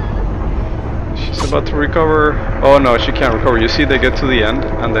 She's about to recover. Oh no, she can't recover. You see, they get to the end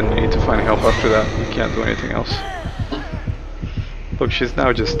and then you need to find help after that. You can't do anything else. Look, she's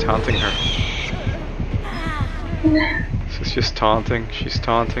now just taunting her. She's just taunting. She's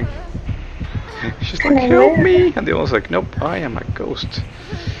taunting. She's like, help me! And the other's like, nope, I am a ghost.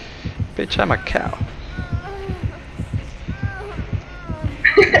 Bitch, I'm a cow.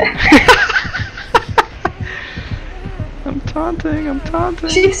 I'm taunting, I'm taunting.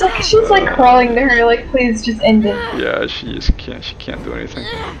 She's like crawling to her, like, please just end it. Yeah, she can't do anything.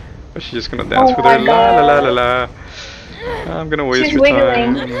 But she's just gonna dance with her. La la la la la. I'm gonna waste She's your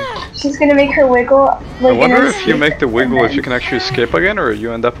wiggling. time. She's gonna make her wiggle. Like, I wonder if you make the wiggle, if you can actually escape again, or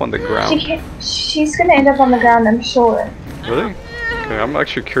you end up on the ground. She's gonna end up on the ground, I'm sure. Really? Okay, I'm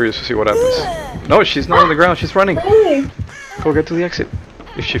actually curious to see what happens. No, she's not on the ground. She's running. Really? Go get to the exit.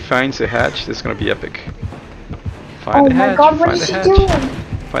 If she finds the hatch, this is gonna be epic. Find the hatch. Oh my god, what find is the she hatch. doing?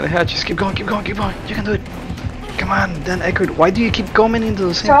 Find the hatch. Just keep going, keep going, keep going. You can do it. Come on, Dan Eckert. Why do you keep going into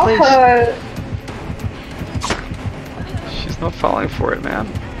the same Stop place? her. She's not falling for it, man.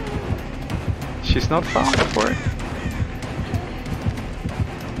 She's not falling for it.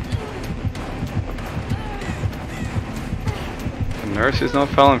 The nurse is not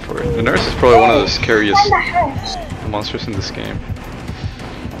falling for it. The nurse is probably one of the scariest monsters in this game.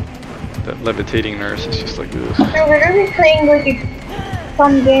 That levitating nurse is just like this. We're literally playing like a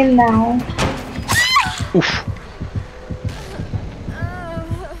fun game now. Oof.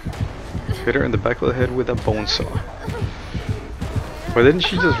 Hit her in the back of the head with a bone saw. Why didn't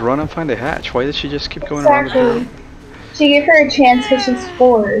she just run and find a hatch? Why did she just keep going around the door? She gave her a chance because she's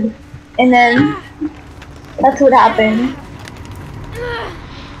bored. And then that's what happened.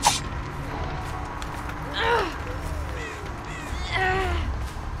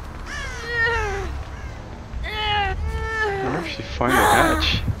 I wonder if she find a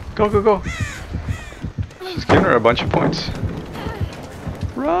hatch. Go, go, go! She's giving her a bunch of points.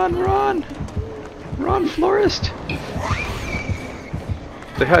 Run, run! Run, florist!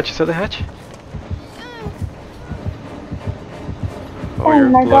 The hatch, is that the hatch? Oh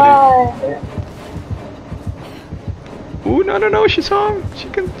my god! Ooh, no, no, no! She saw him. She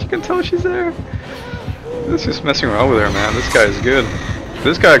can tell she's there. This is messing around with her, man. This guy is good.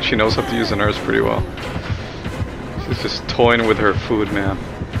 This guy actually knows how to use the nurse pretty well. She's just toying with her food, man.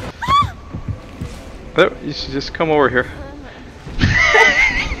 Oh, you should just come over here.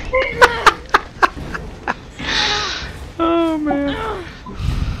 Oh man,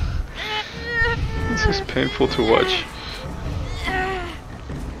 this is painful to watch.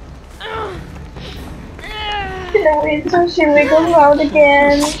 No, wait until she wiggles out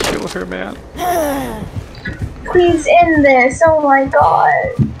again. Just kill her, man. Please end this. Oh my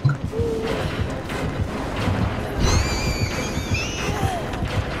god.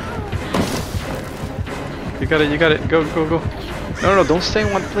 You got it, you got it. Go, go, go. No, no, don't stay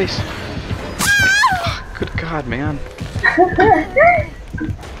in one place. Oh, good God, man.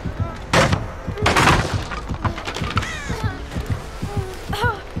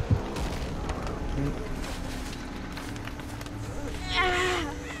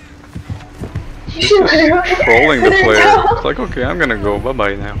 She's just trolling the player. It's like, okay, I'm gonna go.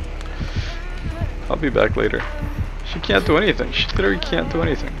 Bye-bye now. I'll be back later. She can't do anything. She literally can't do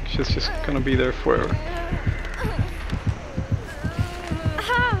anything. She's just gonna be there forever.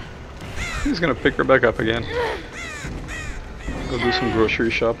 He's gonna pick her back up again. Go do some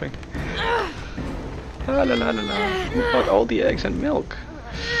grocery shopping. La la la la la. Who bought all the eggs and milk?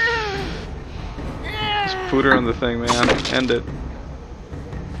 Just put her on the thing, man. End it.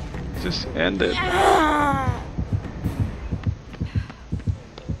 Just end it.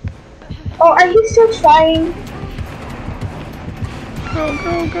 Oh, are you still trying? Go,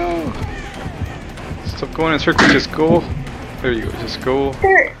 go, go. Stop going in circles, just go. There you go, just go.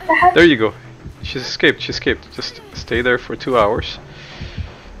 There you go. She's escaped, she escaped. Just stay there for 2 hours.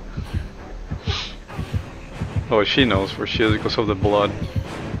 Oh, she knows where she is because of the blood.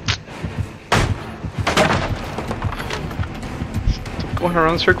 Stop going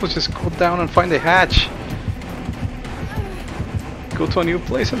around in circles, just go down and find a hatch. Go to a new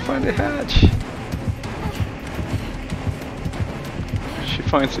place and find a hatch. She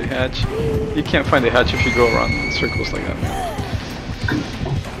finds the hatch. You can't find the hatch if you go around in circles like that.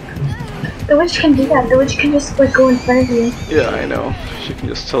 The witch can do that. The witch can just like go in front of you. Yeah, I know. She can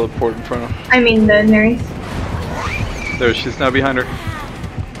just teleport in front of her. I mean the nurse. There, she's now behind her.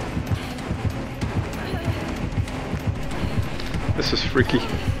 This is freaky.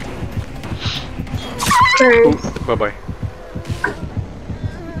 Oh, bye-bye.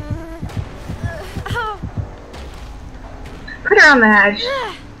 Put her on the hatch.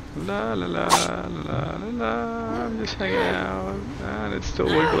 La la la la la la. I'm just hanging out, and it's still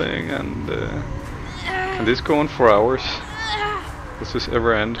wiggling. And can this go on for hours? Does this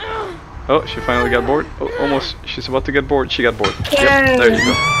ever end? Oh, she finally got bored. Oh, almost. She's about to get bored. She got bored. Yay. Yep, there you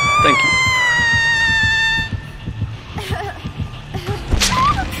go. Thank you.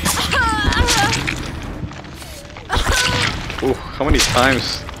 Oh, how many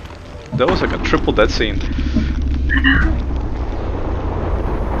times? That was like a triple death scene.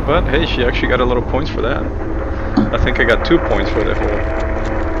 But hey, she actually got a lot of points for that. I think I got 2 points for the whole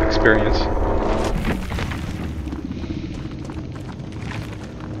experience.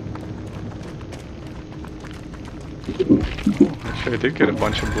 Actually, I did get a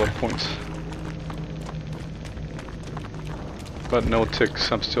bunch of blood points. But no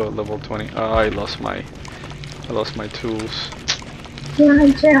ticks, I'm still at level 20. I lost my tools.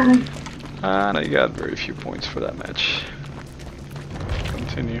 Yeah. And I got very few points for that match.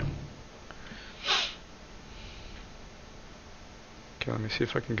 Continue. Okay, let me see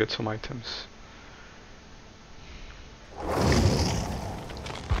if I can get some items.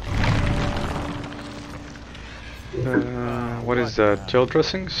 What is that? Gel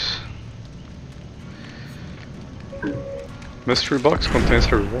dressings? Mystery box contains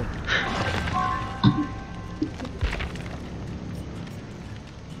a reward.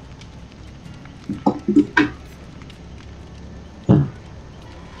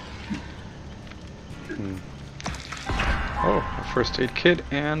 first aid kit,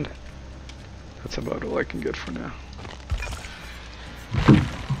 and that's about all I can get for now.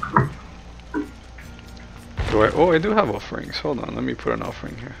 Oh, I do have offerings. Hold on, let me put an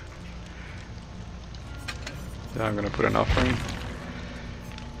offering here. Yeah, I'm gonna put an offering.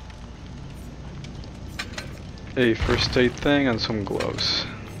 A first aid thing and some gloves.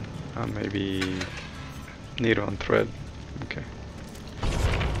 Maybe needle and thread. Okay.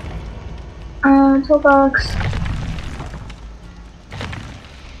 Toolbox.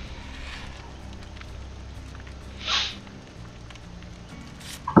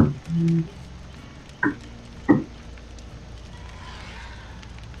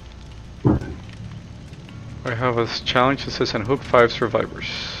 I have a challenge that says unhook 5 survivors.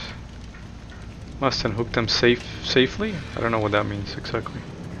 Must unhook them safely? I don't know what that means exactly.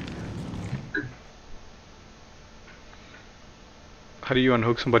 How do you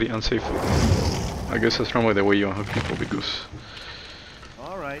unhook somebody unsafely? I guess that's normally the way you unhook people because...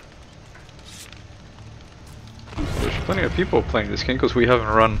 Alright. There's plenty of people playing this game because we haven't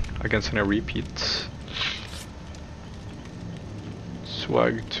run against any repeats.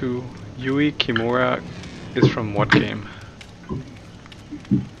 Swag 2. Yui Kimura is from what game?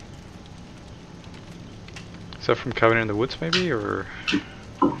 Is that from Cabin in the Woods maybe, or?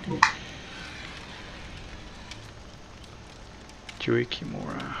 Yui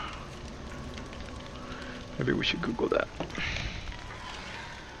Kimura. Maybe we should Google that.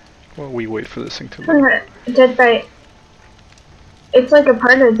 While we wait for this thing to load. Dead by... It's like a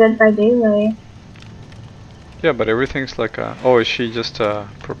part of Dead by Daylight. Yeah, but everything's like a... Oh, is she just a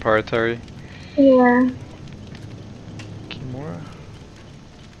proprietary? Yeah. Kimura?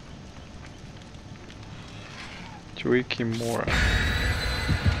 Yui Kimura.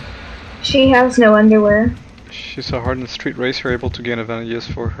 She has no underwear. She's a hardened street racer able to gain advantages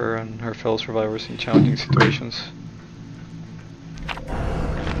for her and her fellow survivors in challenging situations.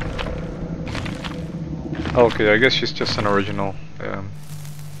 Okay, I guess she's just an original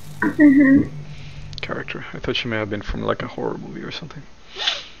character. I thought she may have been from like a horror movie or something.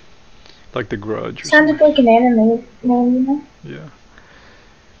 Like The Grudge or Sounded something. like an anime name, you know? Yeah.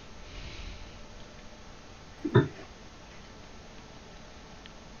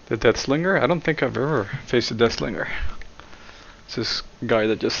 The Deathslinger? I don't think I've ever faced a Deathslinger. It's this guy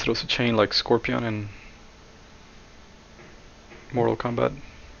that just throws a chain like Scorpion in Mortal Kombat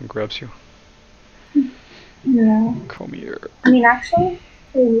and grabs you. No. Come here. I mean, actually,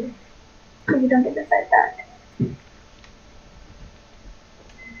 you don't get to fight back.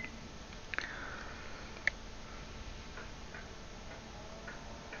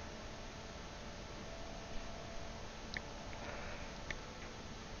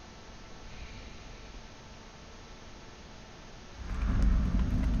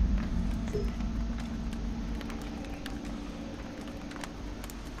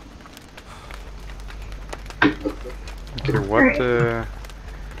 Okay, what I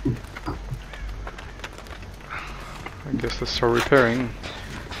guess let's start repairing.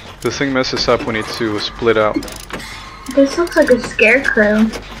 This thing messes up, we need to split out. This looks like a scarecrow.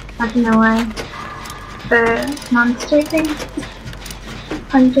 Not gonna lie. The monster thing?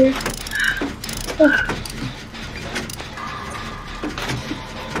 Hunter. Ugh.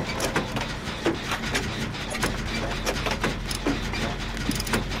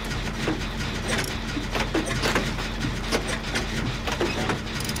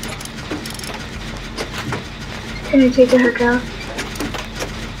 Gonna take a hook out.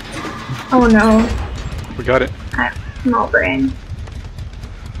 Oh no. We got it. I have small brain.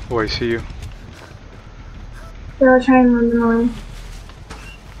 Oh, I see you. So I'll try and run them away.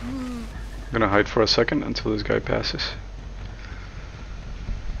 I'm gonna hide for a second until this guy passes.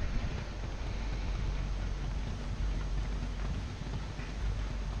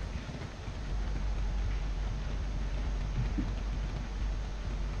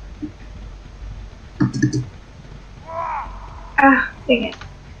 Ah, dang it.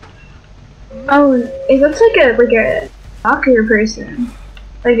 Oh, it looks like a soccer person.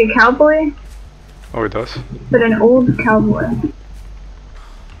 Like a cowboy, Oh, it does? but an old cowboy.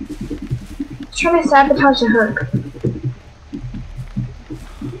 He's trying to sabotage a hook.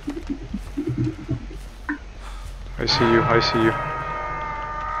 I see you, I see you.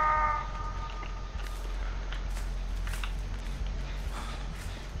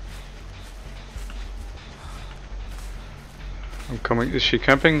 I'm coming. Is she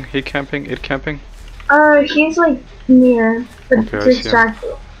camping? He camping? It camping? He's like near, but Okay, I see him.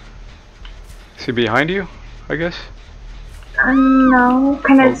 distracted. Is he behind you? I guess? No,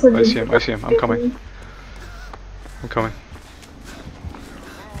 kind of. Oh, I see him, I see him. I'm coming. I'm coming.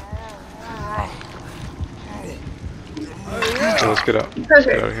 Okay, let's get out. Perfect. Let's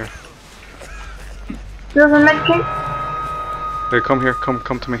get out of here. You have a medkit? Hey, come here.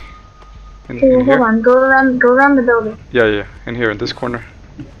 Come to me. In Okay, well, here? hold on. Go around the building. Yeah. In here, in this corner.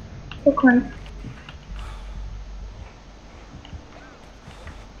 What corner?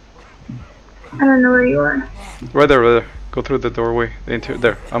 I don't know where you are. Right there. Go through the doorway.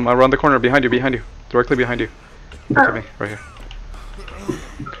 There. I'm around the corner. Behind you. Directly behind you. Look at me. Right here.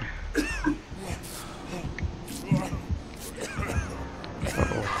 Okay.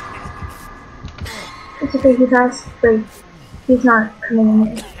 Uh-oh. It's okay, he's not coming in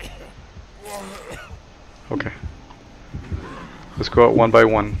here. Okay. Let's go out one by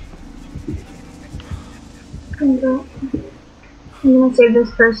one. I'm gonna save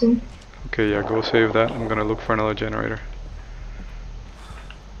this person. Okay, yeah, go save that. I'm gonna look for another generator.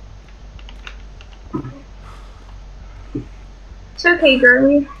 It's okay,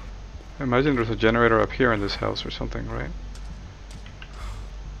 girlie. I imagine there's a generator up here in this house or something, right?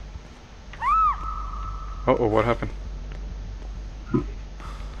 Uh oh, what happened?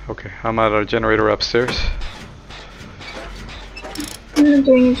 Okay, I'm at a generator upstairs. I'm not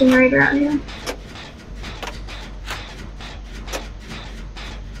doing a generator out here.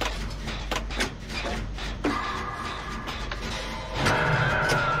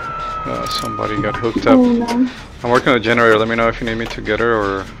 Somebody got hooked up. Oh no. I'm working on a generator. Let me know if you need me to get her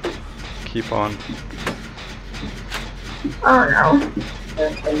or keep on. Oh no.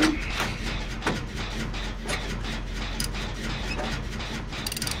 Okay.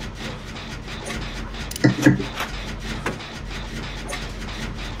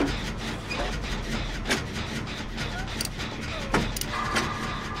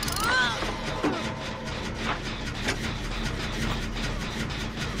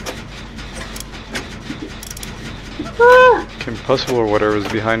 Kim Puzzle or whatever is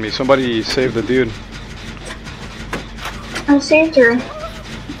behind me. Somebody save the dude. I saved her.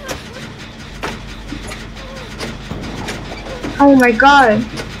 Oh my god.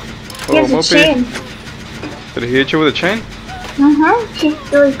 He has a Mupi. chain. Did he hit you with a chain? He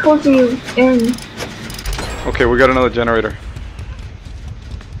really pulled you in. Okay, we got another generator.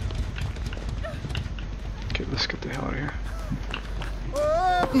 Okay, let's get the hell out of here.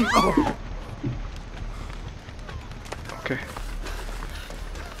 Okay.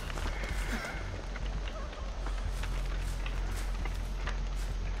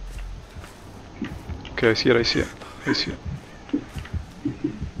 Okay, I see it.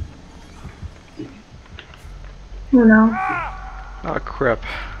 Oh no. Ah, crap.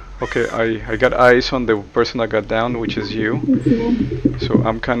 Okay, I got eyes on the person that got down, which is you. So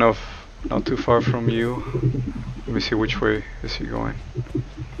I'm kind of not too far from you. Let me see which way is he going.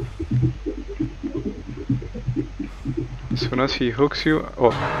 As soon as he hooks you...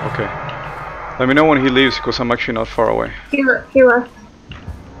 Oh, okay. Let me know when he leaves, because I'm actually not far away. He left.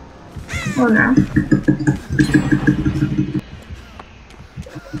 Oh no.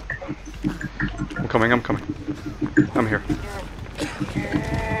 I'm coming. I'm here.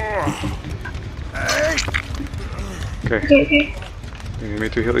 Okay. You need me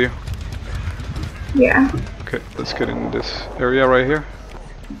to heal you? Yeah. Okay, let's get in this area right here.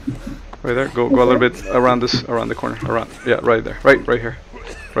 Right there. Go a little bit around the corner. Yeah, right there. Right here.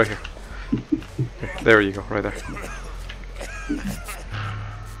 Okay, there you go. Right there.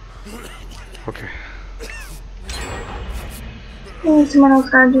 Okay. Oh, someone else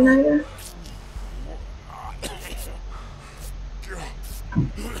got a generator.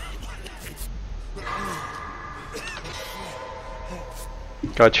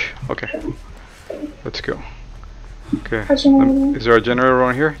 Gotcha. Okay. Let's go. Okay. Is there a generator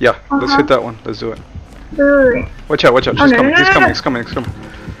around here? Yeah. Let's hit that one. Let's do it. Wait. Watch out. She's coming. He's coming.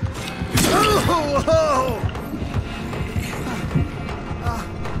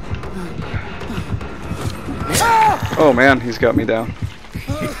 Oh man, he's got me down.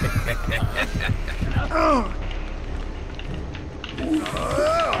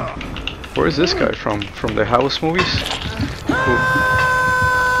 Where is this guy from? From the House movies? Ooh.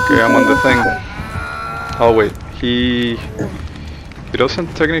 Okay, I'm on the thing. Oh wait, he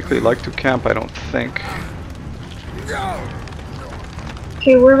doesn't technically like to camp, I don't think.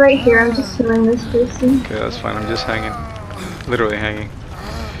 Okay, we're right here. I'm just healing this person. Okay, that's fine. I'm just hanging. Literally hanging.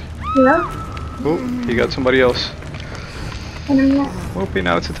 Yeah? Oh, he got somebody else. Mupi,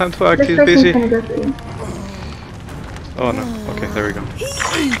 now it's the time to act. This He's person's busy. gonna go through. Oh no. Okay, there we go.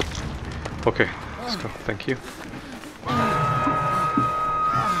 Okay, let's go. Thank you.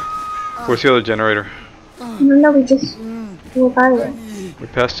 Where's the other generator? No, we just went by it. We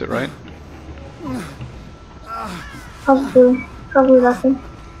passed it, right? Probably nothing.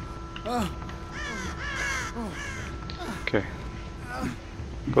 Okay.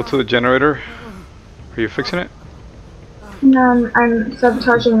 Go to the generator. Are you fixing it? No, I'm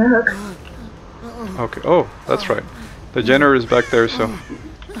sabotaging the hook. Okay. Oh, that's right. The generator is back there, so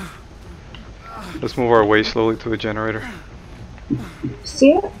let's move our way slowly to the generator.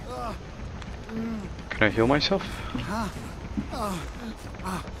 See it? Can I heal myself?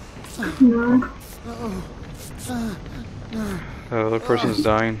 No. The other person's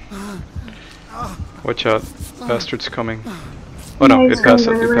dying. Watch out, bastard's coming. Oh no, it passed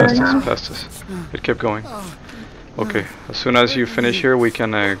us, it passed us. It kept going. Okay, as soon as you finish here, we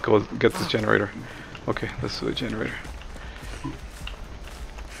can go get this generator. Okay, let's do the generator.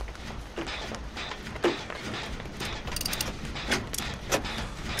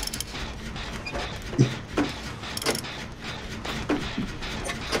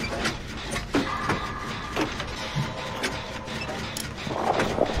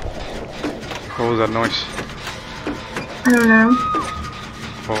 What was that noise? I don't know.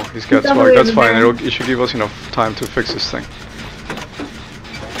 Oh, he's got swag. That's fine. It should give us enough time to fix this thing.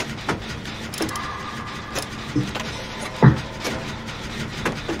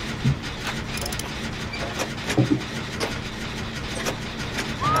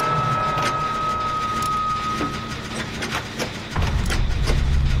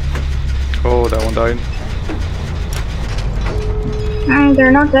 Oh, that one died.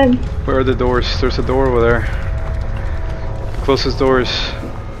 They're not dead. Where are the doors? There's a door over there. The closest doors.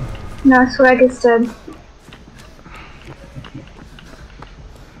 No, Swag is dead.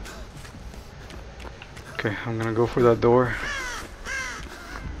 Okay, I'm gonna go for that door.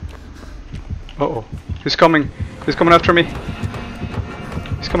 Uh-oh. He's coming. He's coming after me.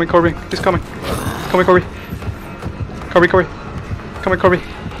 He's coming, Corby. He's coming. Coming, Corby. Corby. Coming, Corby.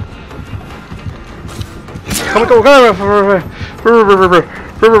 Come on.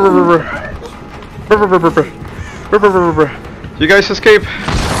 You guys escape.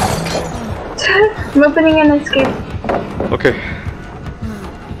 I'm opening an escape. Okay.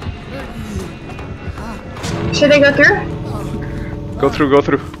 Should I go through? Go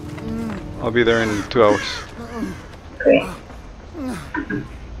through. I'll be there in 2 hours. Great.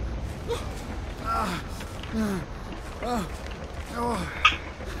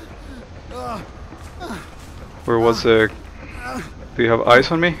 Where was the... Do you have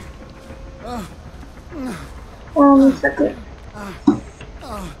eyes on me? One second.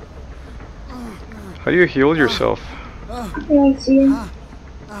 How do you heal yourself? Yeah, I see.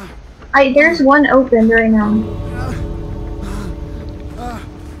 There's one open right now.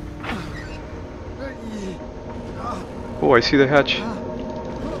 Oh, I see the hatch.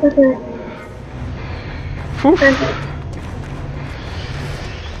 Okay. Whew. Perfect.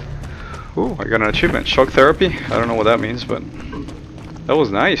 Ooh, I got an achievement. Shock therapy? I don't know what that means, but that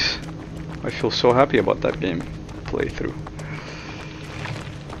was nice. I feel so happy about that game playthrough.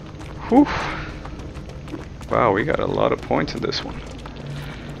 Whew. Wow, we got a lot of points in this one.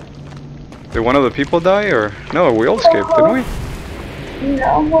 Did one of the people die, or... No, we all escaped, didn't we?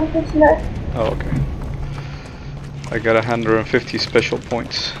 No, one person left. Oh, okay. I got 150 special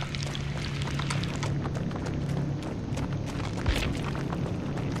points.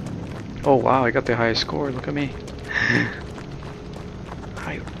 Oh wow, I got the highest score, look at me.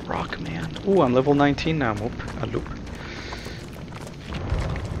 I rock, man. Ooh, I'm level 19 now, a loop.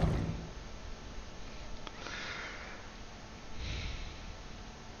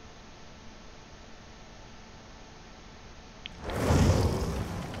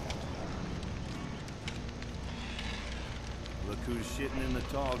 Look who's shitting in the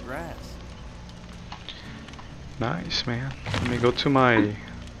tall grass. Nice, man. Let me go to my...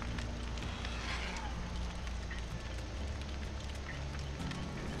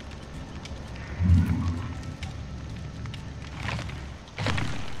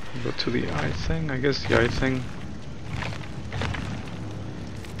 Go to the eye thing, I guess the eye thing.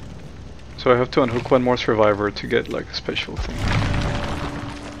 So I have to unhook one more survivor to get like a special thing.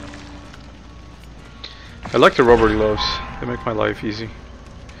 I like the rubber gloves, they make my life easy.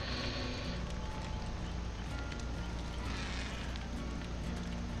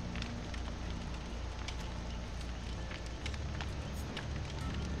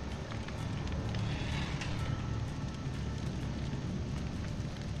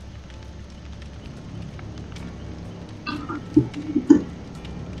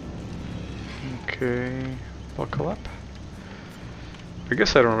 Okay, buckle up. I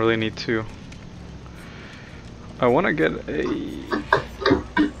guess I don't really need to. I want to get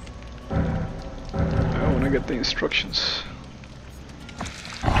the instructions.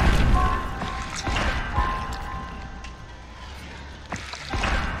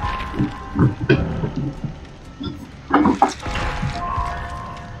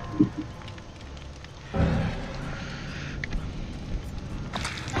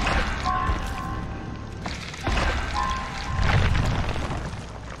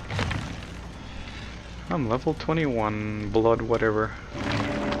 I'm level 21, blood whatever.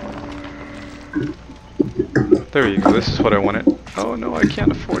 There you go, this is what I wanted. Oh no, I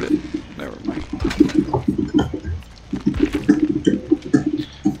can't afford it. Never mind.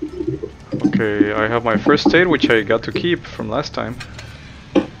 Okay, I have my first aid, which I got to keep from last time.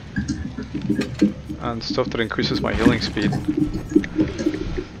 And stuff that increases my healing speed.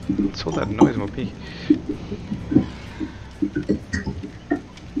 What's all that noise, Mupi?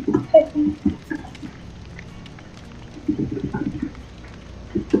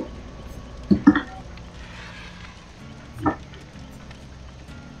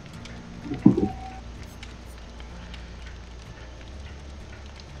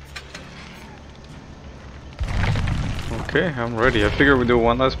 Okay, I'm ready. I figure we do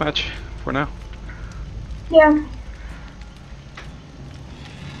one last match for now. Yeah.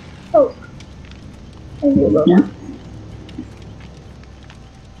 Oh. Maybe we'll go down.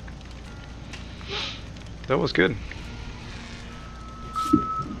 That was good.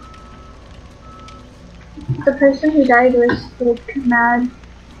 The person who died was like mad.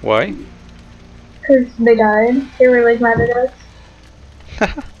 Why? Because they died. They were like mad at us.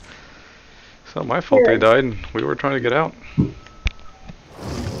 It's not my fault they died. We were trying to get out.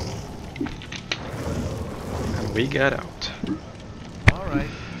 And we got out. All right.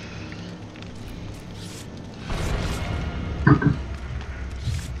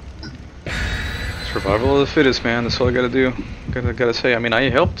 Survival of the fittest, man. That's all I gotta do. Gotta say. I mean, I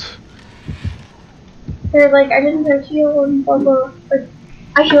helped. They're like, I didn't hurt you and blah blah. But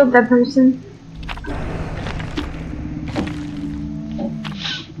I healed that person.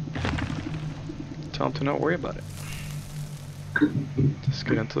 Tell them to not worry about it. Just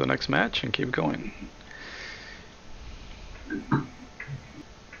get into the next match and keep going.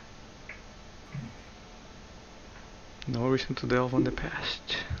 No reason to delve on the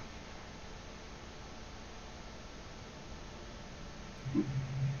past.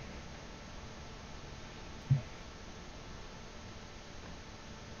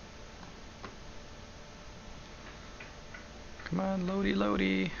 Come on, loady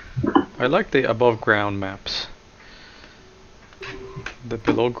loady. I like the above ground maps. The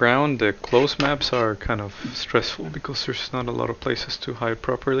below ground, the close maps are kind of stressful because there's not a lot of places to hide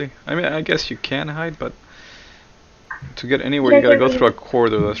properly. I mean, I guess you can hide, but to get anywhere you gotta go through a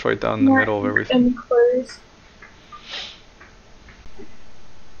corridor that's right down the middle of everything.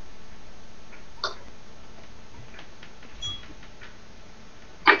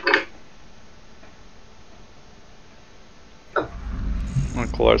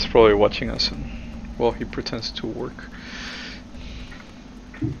 Uncle Art's probably watching us, and well, he pretends to work.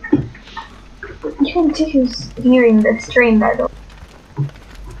 You can see who's hearing the stream, by the way.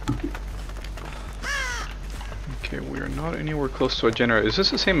 Okay, we are not anywhere close to a generator. Is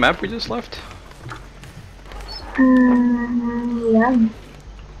this the same map we just left? Yeah.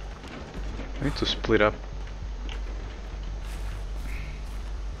 I need to split up.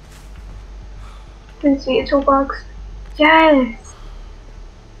 Can see a toolbox. Yes!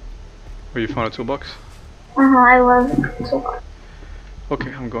 Oh, you found a toolbox? I love toolbox.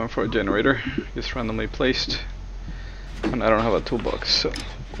 Okay, I'm going for a generator, just randomly placed. And I don't have a toolbox, so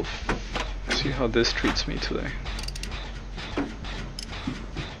we'll see how this treats me today.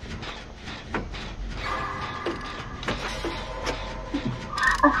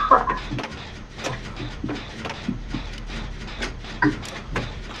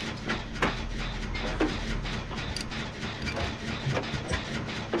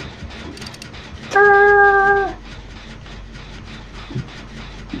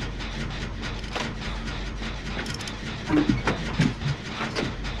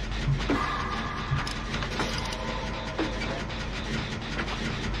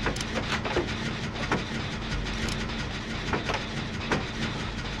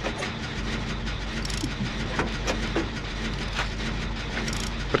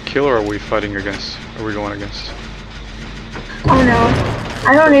 What killer are we fighting against? Are we going against? Oh no.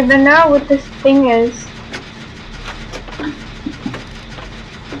 I don't even know what this thing is.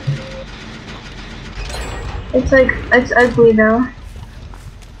 It's like, it's ugly though.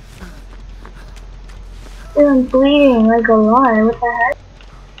 Dude, I'm bleeding like a lot. What the heck?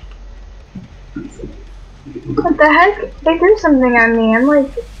 What the heck? They threw something at me. I'm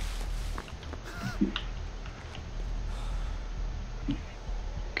like...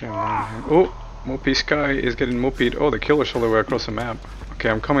 Come on. Oh! Mupi Sky is getting Mupi'd. Oh, the killer's all the way across the map. Okay,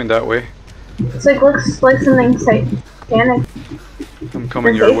 I'm coming that way. It's like, looks like something satanic. I'm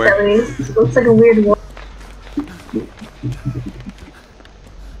coming your way. At least. It looks like a weird war.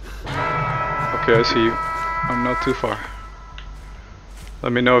 Okay, I see you. I'm not too far.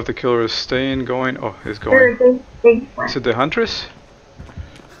 Let me know if the killer is staying, going. Oh, he's going. Is it the huntress?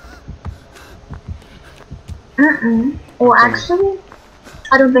 Well, actually,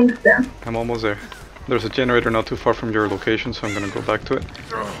 I don't think so. I'm almost there. There's a generator not too far from your location, so I'm gonna go back to it.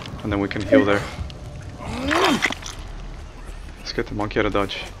 And then we can heal there. Let's get the monkey out of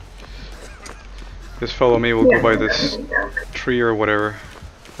dodge. Just follow me, we'll go by this tree or whatever.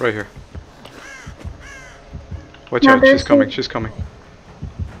 Right here. Watch out, she's coming, she's coming.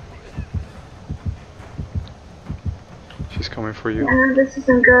 She's coming for you. This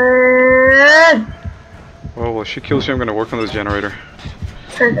isn't good. Oh, well, if she kills you, I'm gonna work on this generator.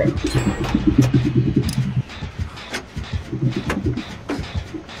 Perfect.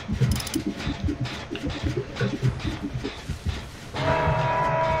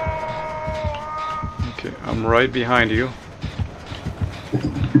 Okay, I'm right behind you.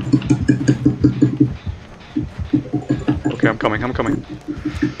 Okay, I'm coming, I'm coming.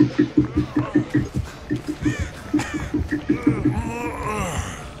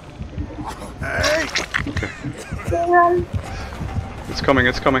 Okay. It's coming,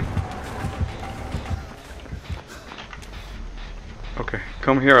 it's coming. Okay,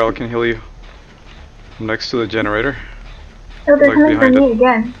 come here, I can heal you. I'm next to the generator. Oh, they're coming for me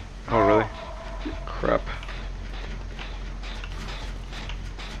again. Oh, really? Crap.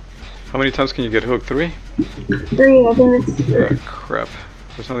 How many times can you get hooked? 3? 3, I think it's 3. Ah, crap.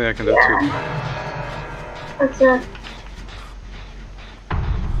 There's nothing I can do too. What's up?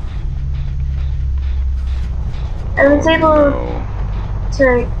 I was able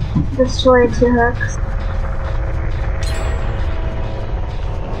to destroy 2 hooks.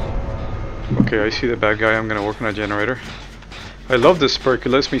 Okay, I see the bad guy. I'm gonna work on a generator. I love this perk. It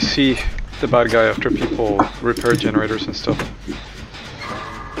lets me see the bad guy after people repair generators and stuff.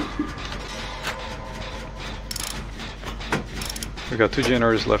 We got 2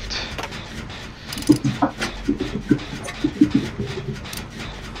 generators left.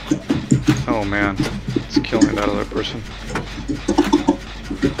 Oh man, it's killing that other person.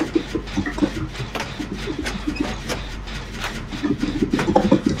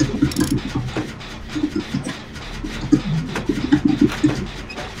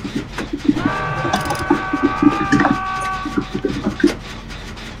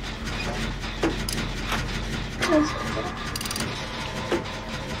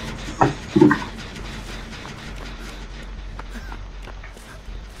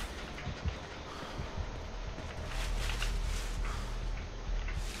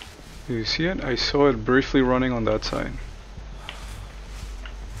 Do you see it? I saw it briefly running on that side.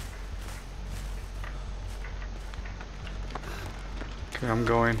 Okay, I'm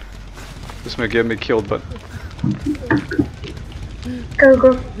going. This may get me killed, but... Go,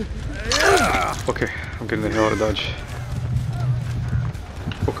 go. Okay, I'm getting the hell out of dodge.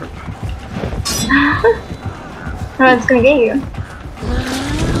 Oh crap. Oh, it's gonna get you.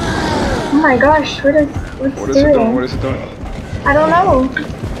 Oh my gosh, what is it doing? What is it doing? I don't know.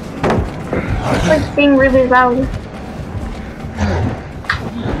 It's like being really loud.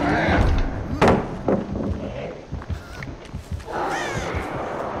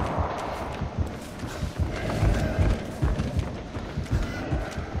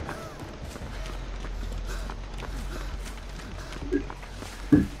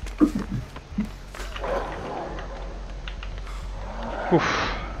 Oof.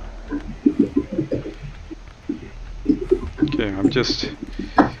 Okay, I'm just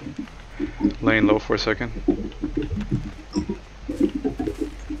laying low for a second.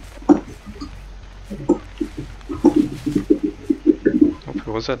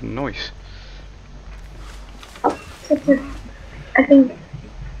 Okay, what's that noise? I think.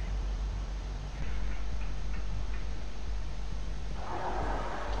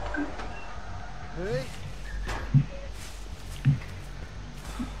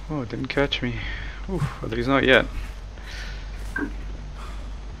 Oh, it didn't catch me. Oof, at least not yet.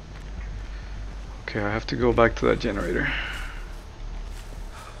 Okay, I have to go back to that generator.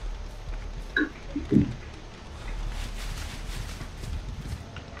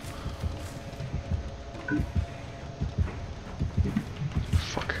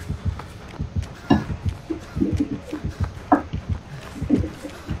 Fuck.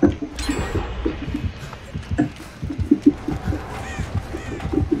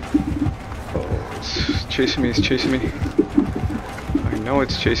 Oh, it's chasing me, it's chasing me. I know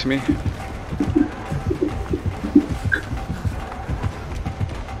it's chasing me.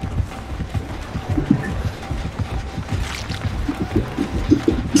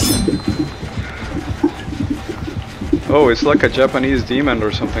 Oh, it's like a Japanese demon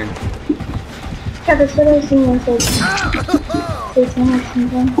or something. Yeah, that's what I was seeing. station or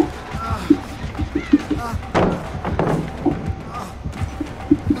something.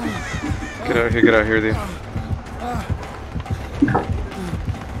 Get out here, dude.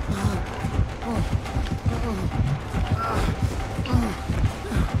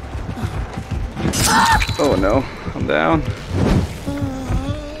 Oh no, I'm down.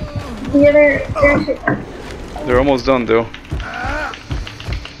 Yeah, they're almost done though.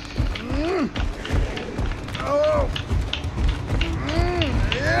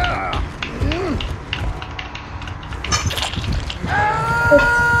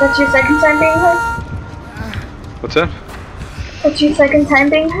 That's your second time being hit? What's that? That's your second time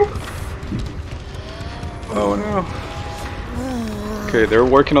being hit? Oh no. Okay, they're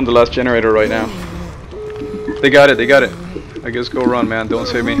working on the last generator right now. They got it. I guess go run, man. Don't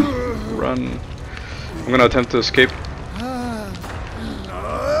save me. Run. I'm gonna attempt to escape.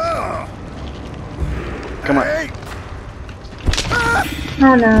 Come on.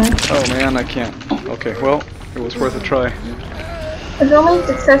 Oh no. Oh man, I can't. Okay, well, it was worth a try. I've only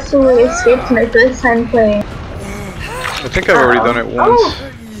successfully escaped my first time playing. I think I've already done it once.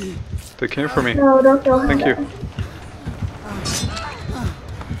 Oh. They came for me. No, don't go. Thank you.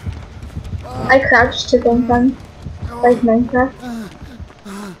 I crouched to think them. Like Minecraft.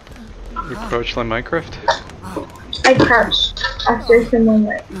 You crouch like Minecraft? I crouched after someone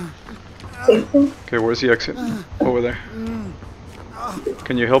like saved me. Okay, where's the exit? Over there.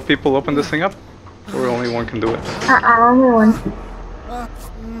 Can you help people open this thing up? Or only one can do it? Only one.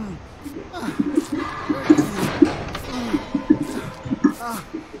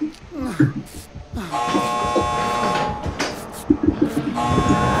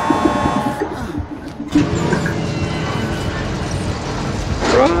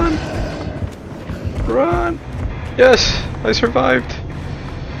 Run! Run! Yes! I survived!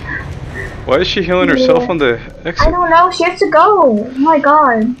 Why is she healing herself on the exit? I don't know, she has to go! Oh my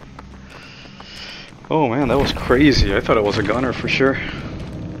god. Oh man, that was crazy. I thought I was a gunner for sure.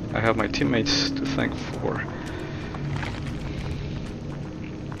 I have my teammates to thank for.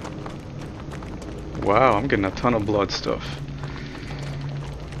 Wow, I'm getting a ton of blood stuff.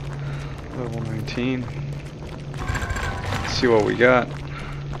 Level 19. Let's see what we got.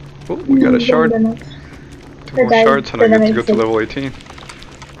 Oh, we got a shard. 2 more shards and I get to go to level 18.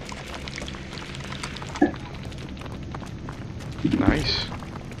 Nice.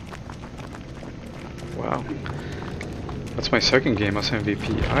 Wow. That's my second game as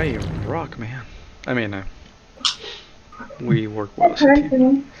MVP. I rock, man. I mean, we work well as a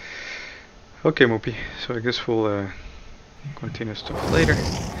team. Okay, Mupi. So I guess we'll continue stuff later.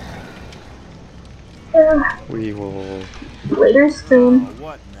 We will later stream.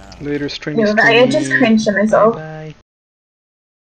 later stream. I just cringed at myself.